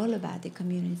 because it's all about the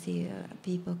community,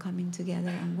 people coming together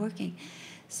and working.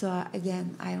 So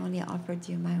again, I only offered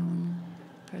you my own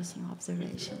personal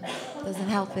observation. Doesn't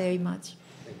help very much.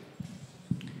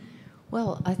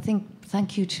 Well, I think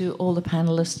thank you to all the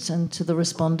panelists and to the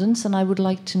respondents, and I would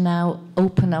like to now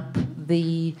open up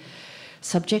the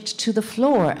subject to the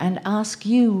floor and ask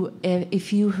you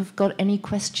if you have got any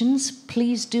questions,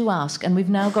 please do ask. And we've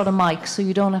now got a mic, so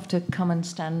you don't have to come and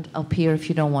stand up here if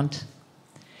you don't want.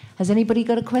 Has anybody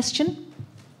got a question?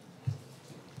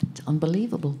 It's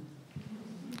unbelievable.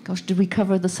 Gosh, did we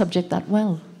cover the subject that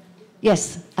well?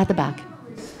 Yes, at the back.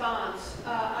 Response.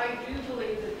 I do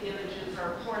believe that the images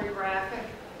are pornographic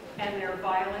and they're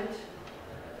violent.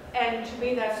 And to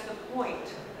me, that's the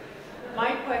point.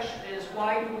 My question is,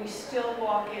 why do we still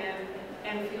walk in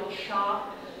and feel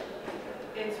shocked?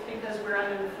 It's because we're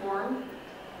uninformed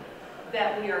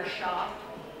that we are shocked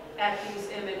at these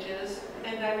images,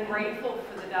 and I'm grateful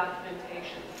for the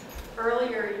documentation.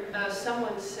 Earlier,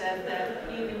 someone said that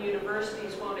even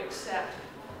universities won't accept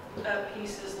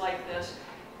pieces like this.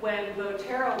 When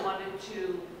Botero wanted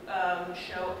to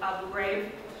show Abu Ghraib,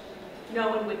 no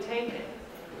one would take it.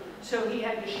 So he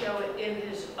had to show it in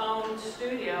his own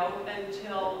studio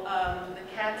until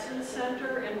the Sackler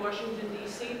Center in Washington,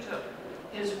 D.C. took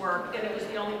his work, and it was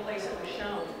the only place it was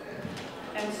shown.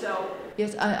 And so...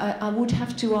 Yes, I would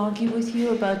have to argue with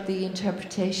you about the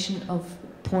interpretation of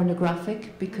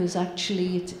pornographic, because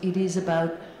actually it is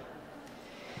about...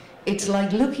 It's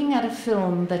like looking at a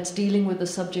film that's dealing with the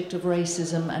subject of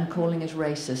racism and calling it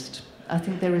racist. I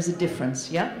think there is a difference,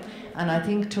 yeah? And I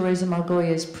think Teresa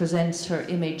Margolles presents her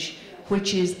image,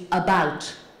 which is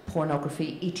about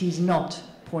pornography. It is not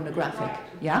pornographic,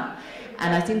 yeah?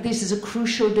 And I think this is a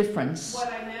crucial difference.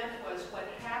 What I meant was what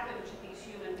happened to these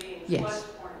human beings was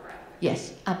pornographic.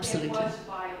 Yes, absolutely. It was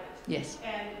violent. Yes.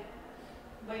 And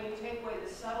when you take away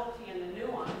the subtlety and the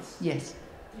nuance, yes,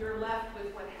 you're left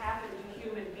with what happened to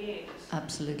human beings.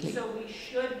 Absolutely. So we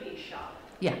should be shocked.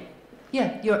 Yeah.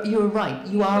 Yeah, you're right.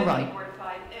 You are right.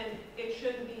 And it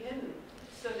shouldn't be hidden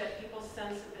so that people's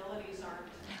sensibilities aren't.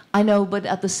 I know, but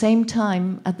at the same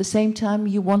time,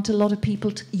 you want a lot of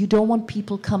people. You don't want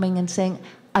people coming and saying,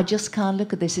 "I just can't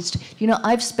look at this." It's, you know,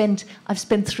 I've spent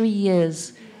 3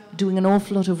 years doing an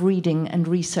awful lot of reading and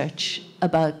research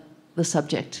about the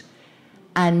subject,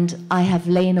 and I have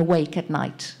lain awake at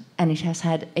night, and it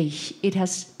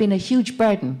has been a huge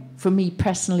burden for me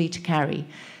personally to carry,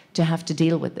 to have to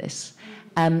deal with this.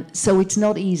 So it's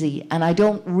not easy, and I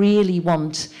don't really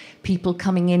want people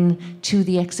coming in to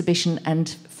the exhibition and,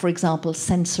 for example,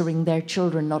 censoring their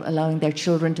children, not allowing their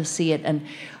children to see it,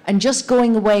 and just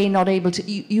going away not able to.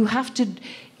 You have to.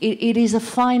 It is a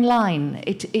fine line,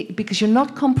 because you're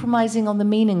not compromising on the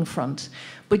meaning front,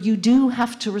 but you do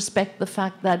have to respect the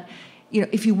fact that, you know,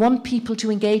 if you want people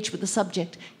to engage with the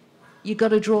subject, you've got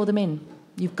to draw them in.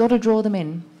 You've got to draw them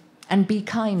in, and be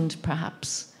kind,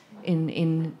 perhaps.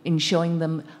 In showing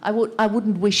them, I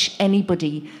wouldn't wish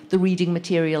anybody the reading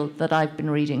material that I've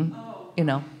been reading. You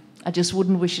know, I just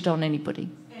wouldn't wish it on anybody.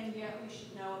 And yet we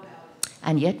should know about it.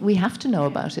 And yet we have to know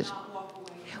about it.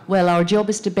 Well, our job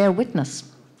is to bear witness,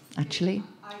 actually.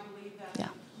 I believe that's a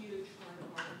huge part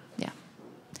of work. Yeah.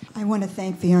 I want to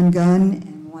thank Fion Gunn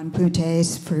and Juan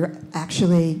Puntes for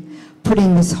actually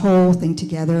putting this whole thing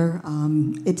together.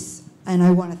 And I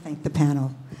want to thank the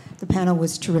panel. The panel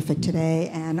was terrific today,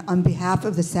 and on behalf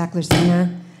of the Sackler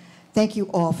Center, thank you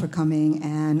all for coming,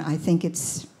 and I think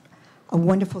it's a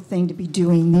wonderful thing to be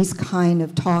doing these kind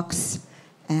of talks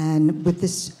and with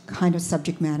this kind of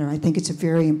subject matter. I think it's a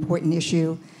very important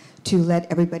issue to let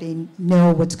everybody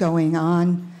know what's going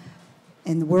on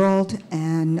in the world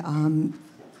and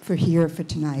for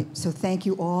tonight. So thank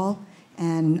you all,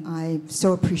 and I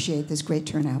so appreciate this great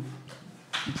turnout.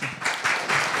 Thank you.